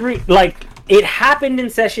session 3, it happened in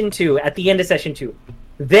session 2, at the end of session 2.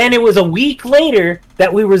 Then it was a week later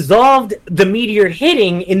that we resolved the meteor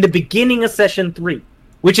hitting in the beginning of session 3.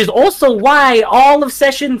 Which is also why all of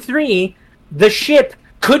session 3, the ship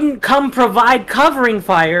couldn't come provide covering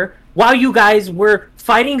fire while you guys were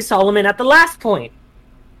fighting Solomon at the last point.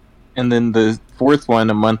 And then the 4th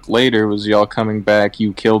one, a month later, was y'all coming back.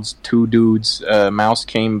 You killed 2 dudes. Mouse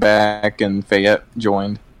came back, and Fayette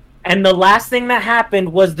joined. And the last thing that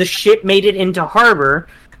happened was the ship made it into harbor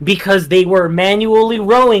because they were manually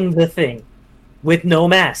rowing the thing with no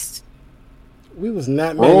mast. We was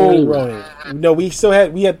not manually rowing. No, we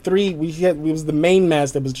had 3. It was the main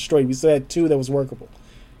mast that was destroyed. We still had 2 that was workable.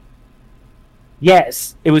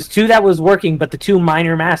 Yes, it was 2 that was working, but the 2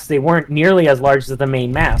 minor masts, they weren't nearly as large as the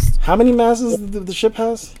main mast. How many masts does the ship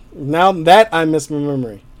has? Now that I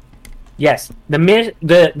misremembering. Yes,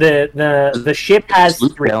 the ship has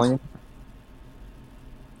 3.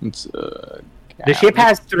 It's the ship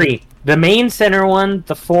has 3. The main center one,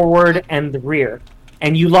 the forward, and the rear.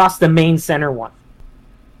 And you lost the main center one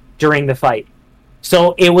during the fight.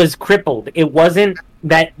 So it was crippled. It wasn't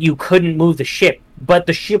that you couldn't move the ship, but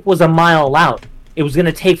the ship was a mile out. It was going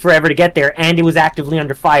to take forever to get there, and it was actively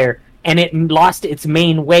under fire, and it lost its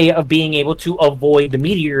main way of being able to avoid the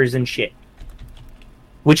meteors and shit.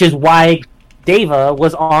 Which is why Deva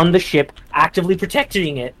was on the ship actively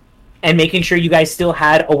protecting it and making sure you guys still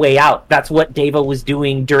had a way out. That's what Deva was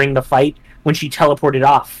doing during the fight when she teleported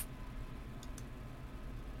off.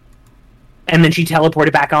 And then she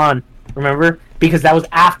teleported back on, remember? Because that was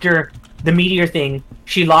after the meteor thing.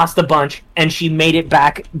 She lost a bunch, and she made it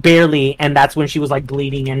back barely, and that's when she was,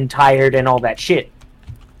 bleeding and tired and all that shit.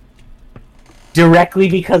 Directly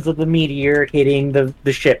because of the meteor hitting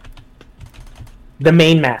the ship. The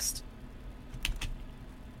main mast.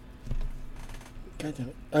 God damn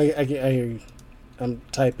it. I hear you. I'm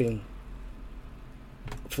typing.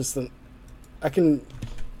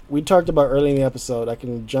 We talked about early in the episode, I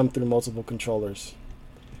can jump through multiple controllers.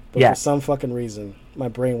 But for some fucking reason, my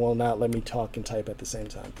brain will not let me talk and type at the same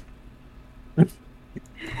time.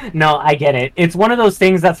 No, I get it. It's one of those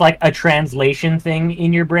things that's like a translation thing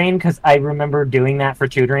in your brain, because I remember doing that for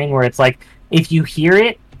tutoring, where it's like, if you hear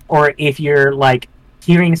it, or if you're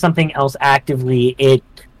hearing something else actively, it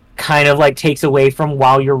kind of takes away from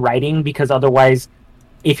while you're writing, because otherwise,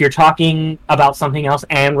 if you're talking about something else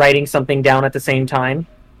and writing something down at the same time,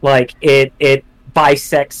 it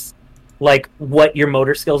bisects what your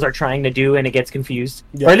motor skills are trying to do, and it gets confused.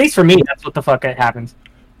 Yeah. Or at least for me, that's what the fuck happens.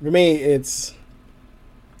 For me, it's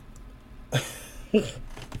a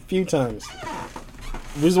few times.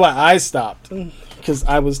 This is why I stopped, because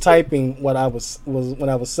I was typing what I was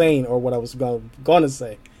saying, or what I was going to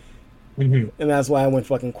say, and that's why I went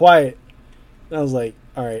fucking quiet. And I was like,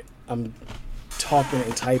 all right, I'm talking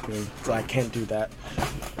and typing, so I can't do that.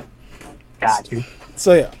 Got you.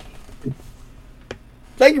 So yeah.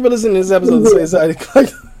 Thank you for listening to this episode of Suicide Clock.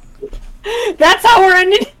 That's how we're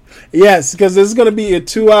ending. Yes, because this is going to be a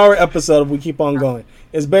 2-hour episode if we keep on going.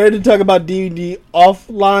 It's better to talk about D&D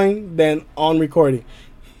offline than on recording.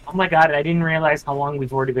 Oh my god, I didn't realize how long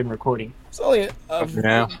we've already been recording. It's only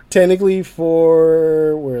technically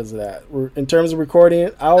for, where is it at? In terms of recording,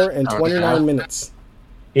 an hour and 29 minutes.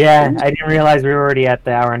 Yeah, I didn't realize we were already at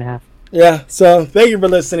the hour and a half. Yeah, so thank you for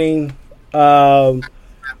listening.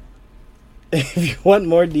 If you want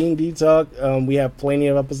more D&D talk, we have plenty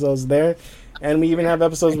of episodes there. And we even have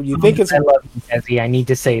episodes where you think it's... I love you, Desi. I need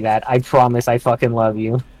to say that. I promise I fucking love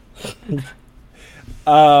you.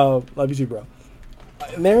 Love you too, bro.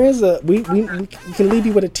 And there is a... We can leave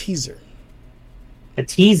you with a teaser. A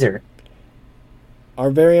teaser?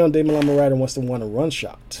 Our very own Dave Malama Ryder wants to want a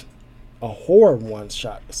one-shot. A horror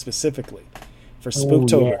one-shot, specifically. For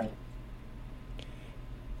Spooktober. Yeah.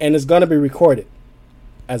 And it's going to be recorded.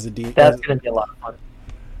 That's going to be a lot of fun.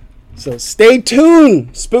 So stay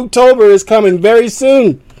tuned. Spooktober is coming very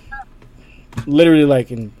soon. Literally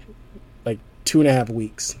in 2.5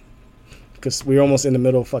 weeks. Because we're almost in the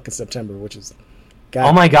middle of fucking September, which is...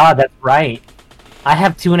 Oh my god, that's right. I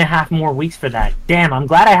have 2.5 more weeks for that. Damn, I'm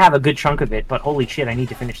glad I have a good chunk of it, but holy shit, I need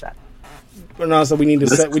to finish that. But also, we need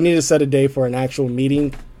to set a day for an actual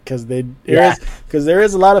meeting, because there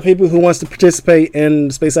is a lot of people who wants to participate in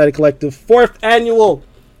the Space Oddity Collective 4th annual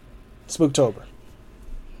Spooktober.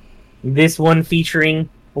 This one featuring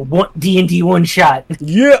D&D one shot.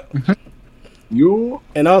 Yeah. You.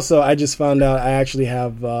 And also, I just found out I actually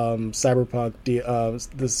have Cyberpunk, the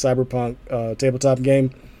Cyberpunk tabletop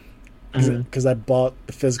game, because I bought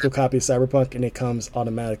the physical copy of Cyberpunk, and it comes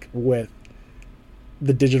automatic with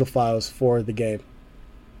the digital files for the game.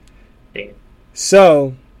 Damn.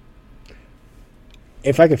 So,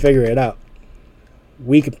 if I can figure it out,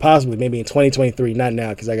 we could possibly, maybe in 2023, not now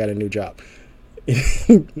because I got a new job,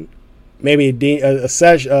 maybe a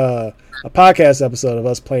podcast episode of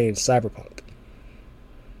us playing Cyberpunk.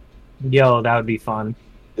 Yo, that would be fun.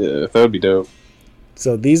 Yeah, that would be dope.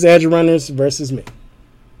 So these Edge Runners versus me.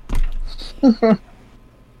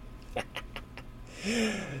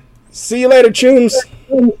 See you later, Tunes.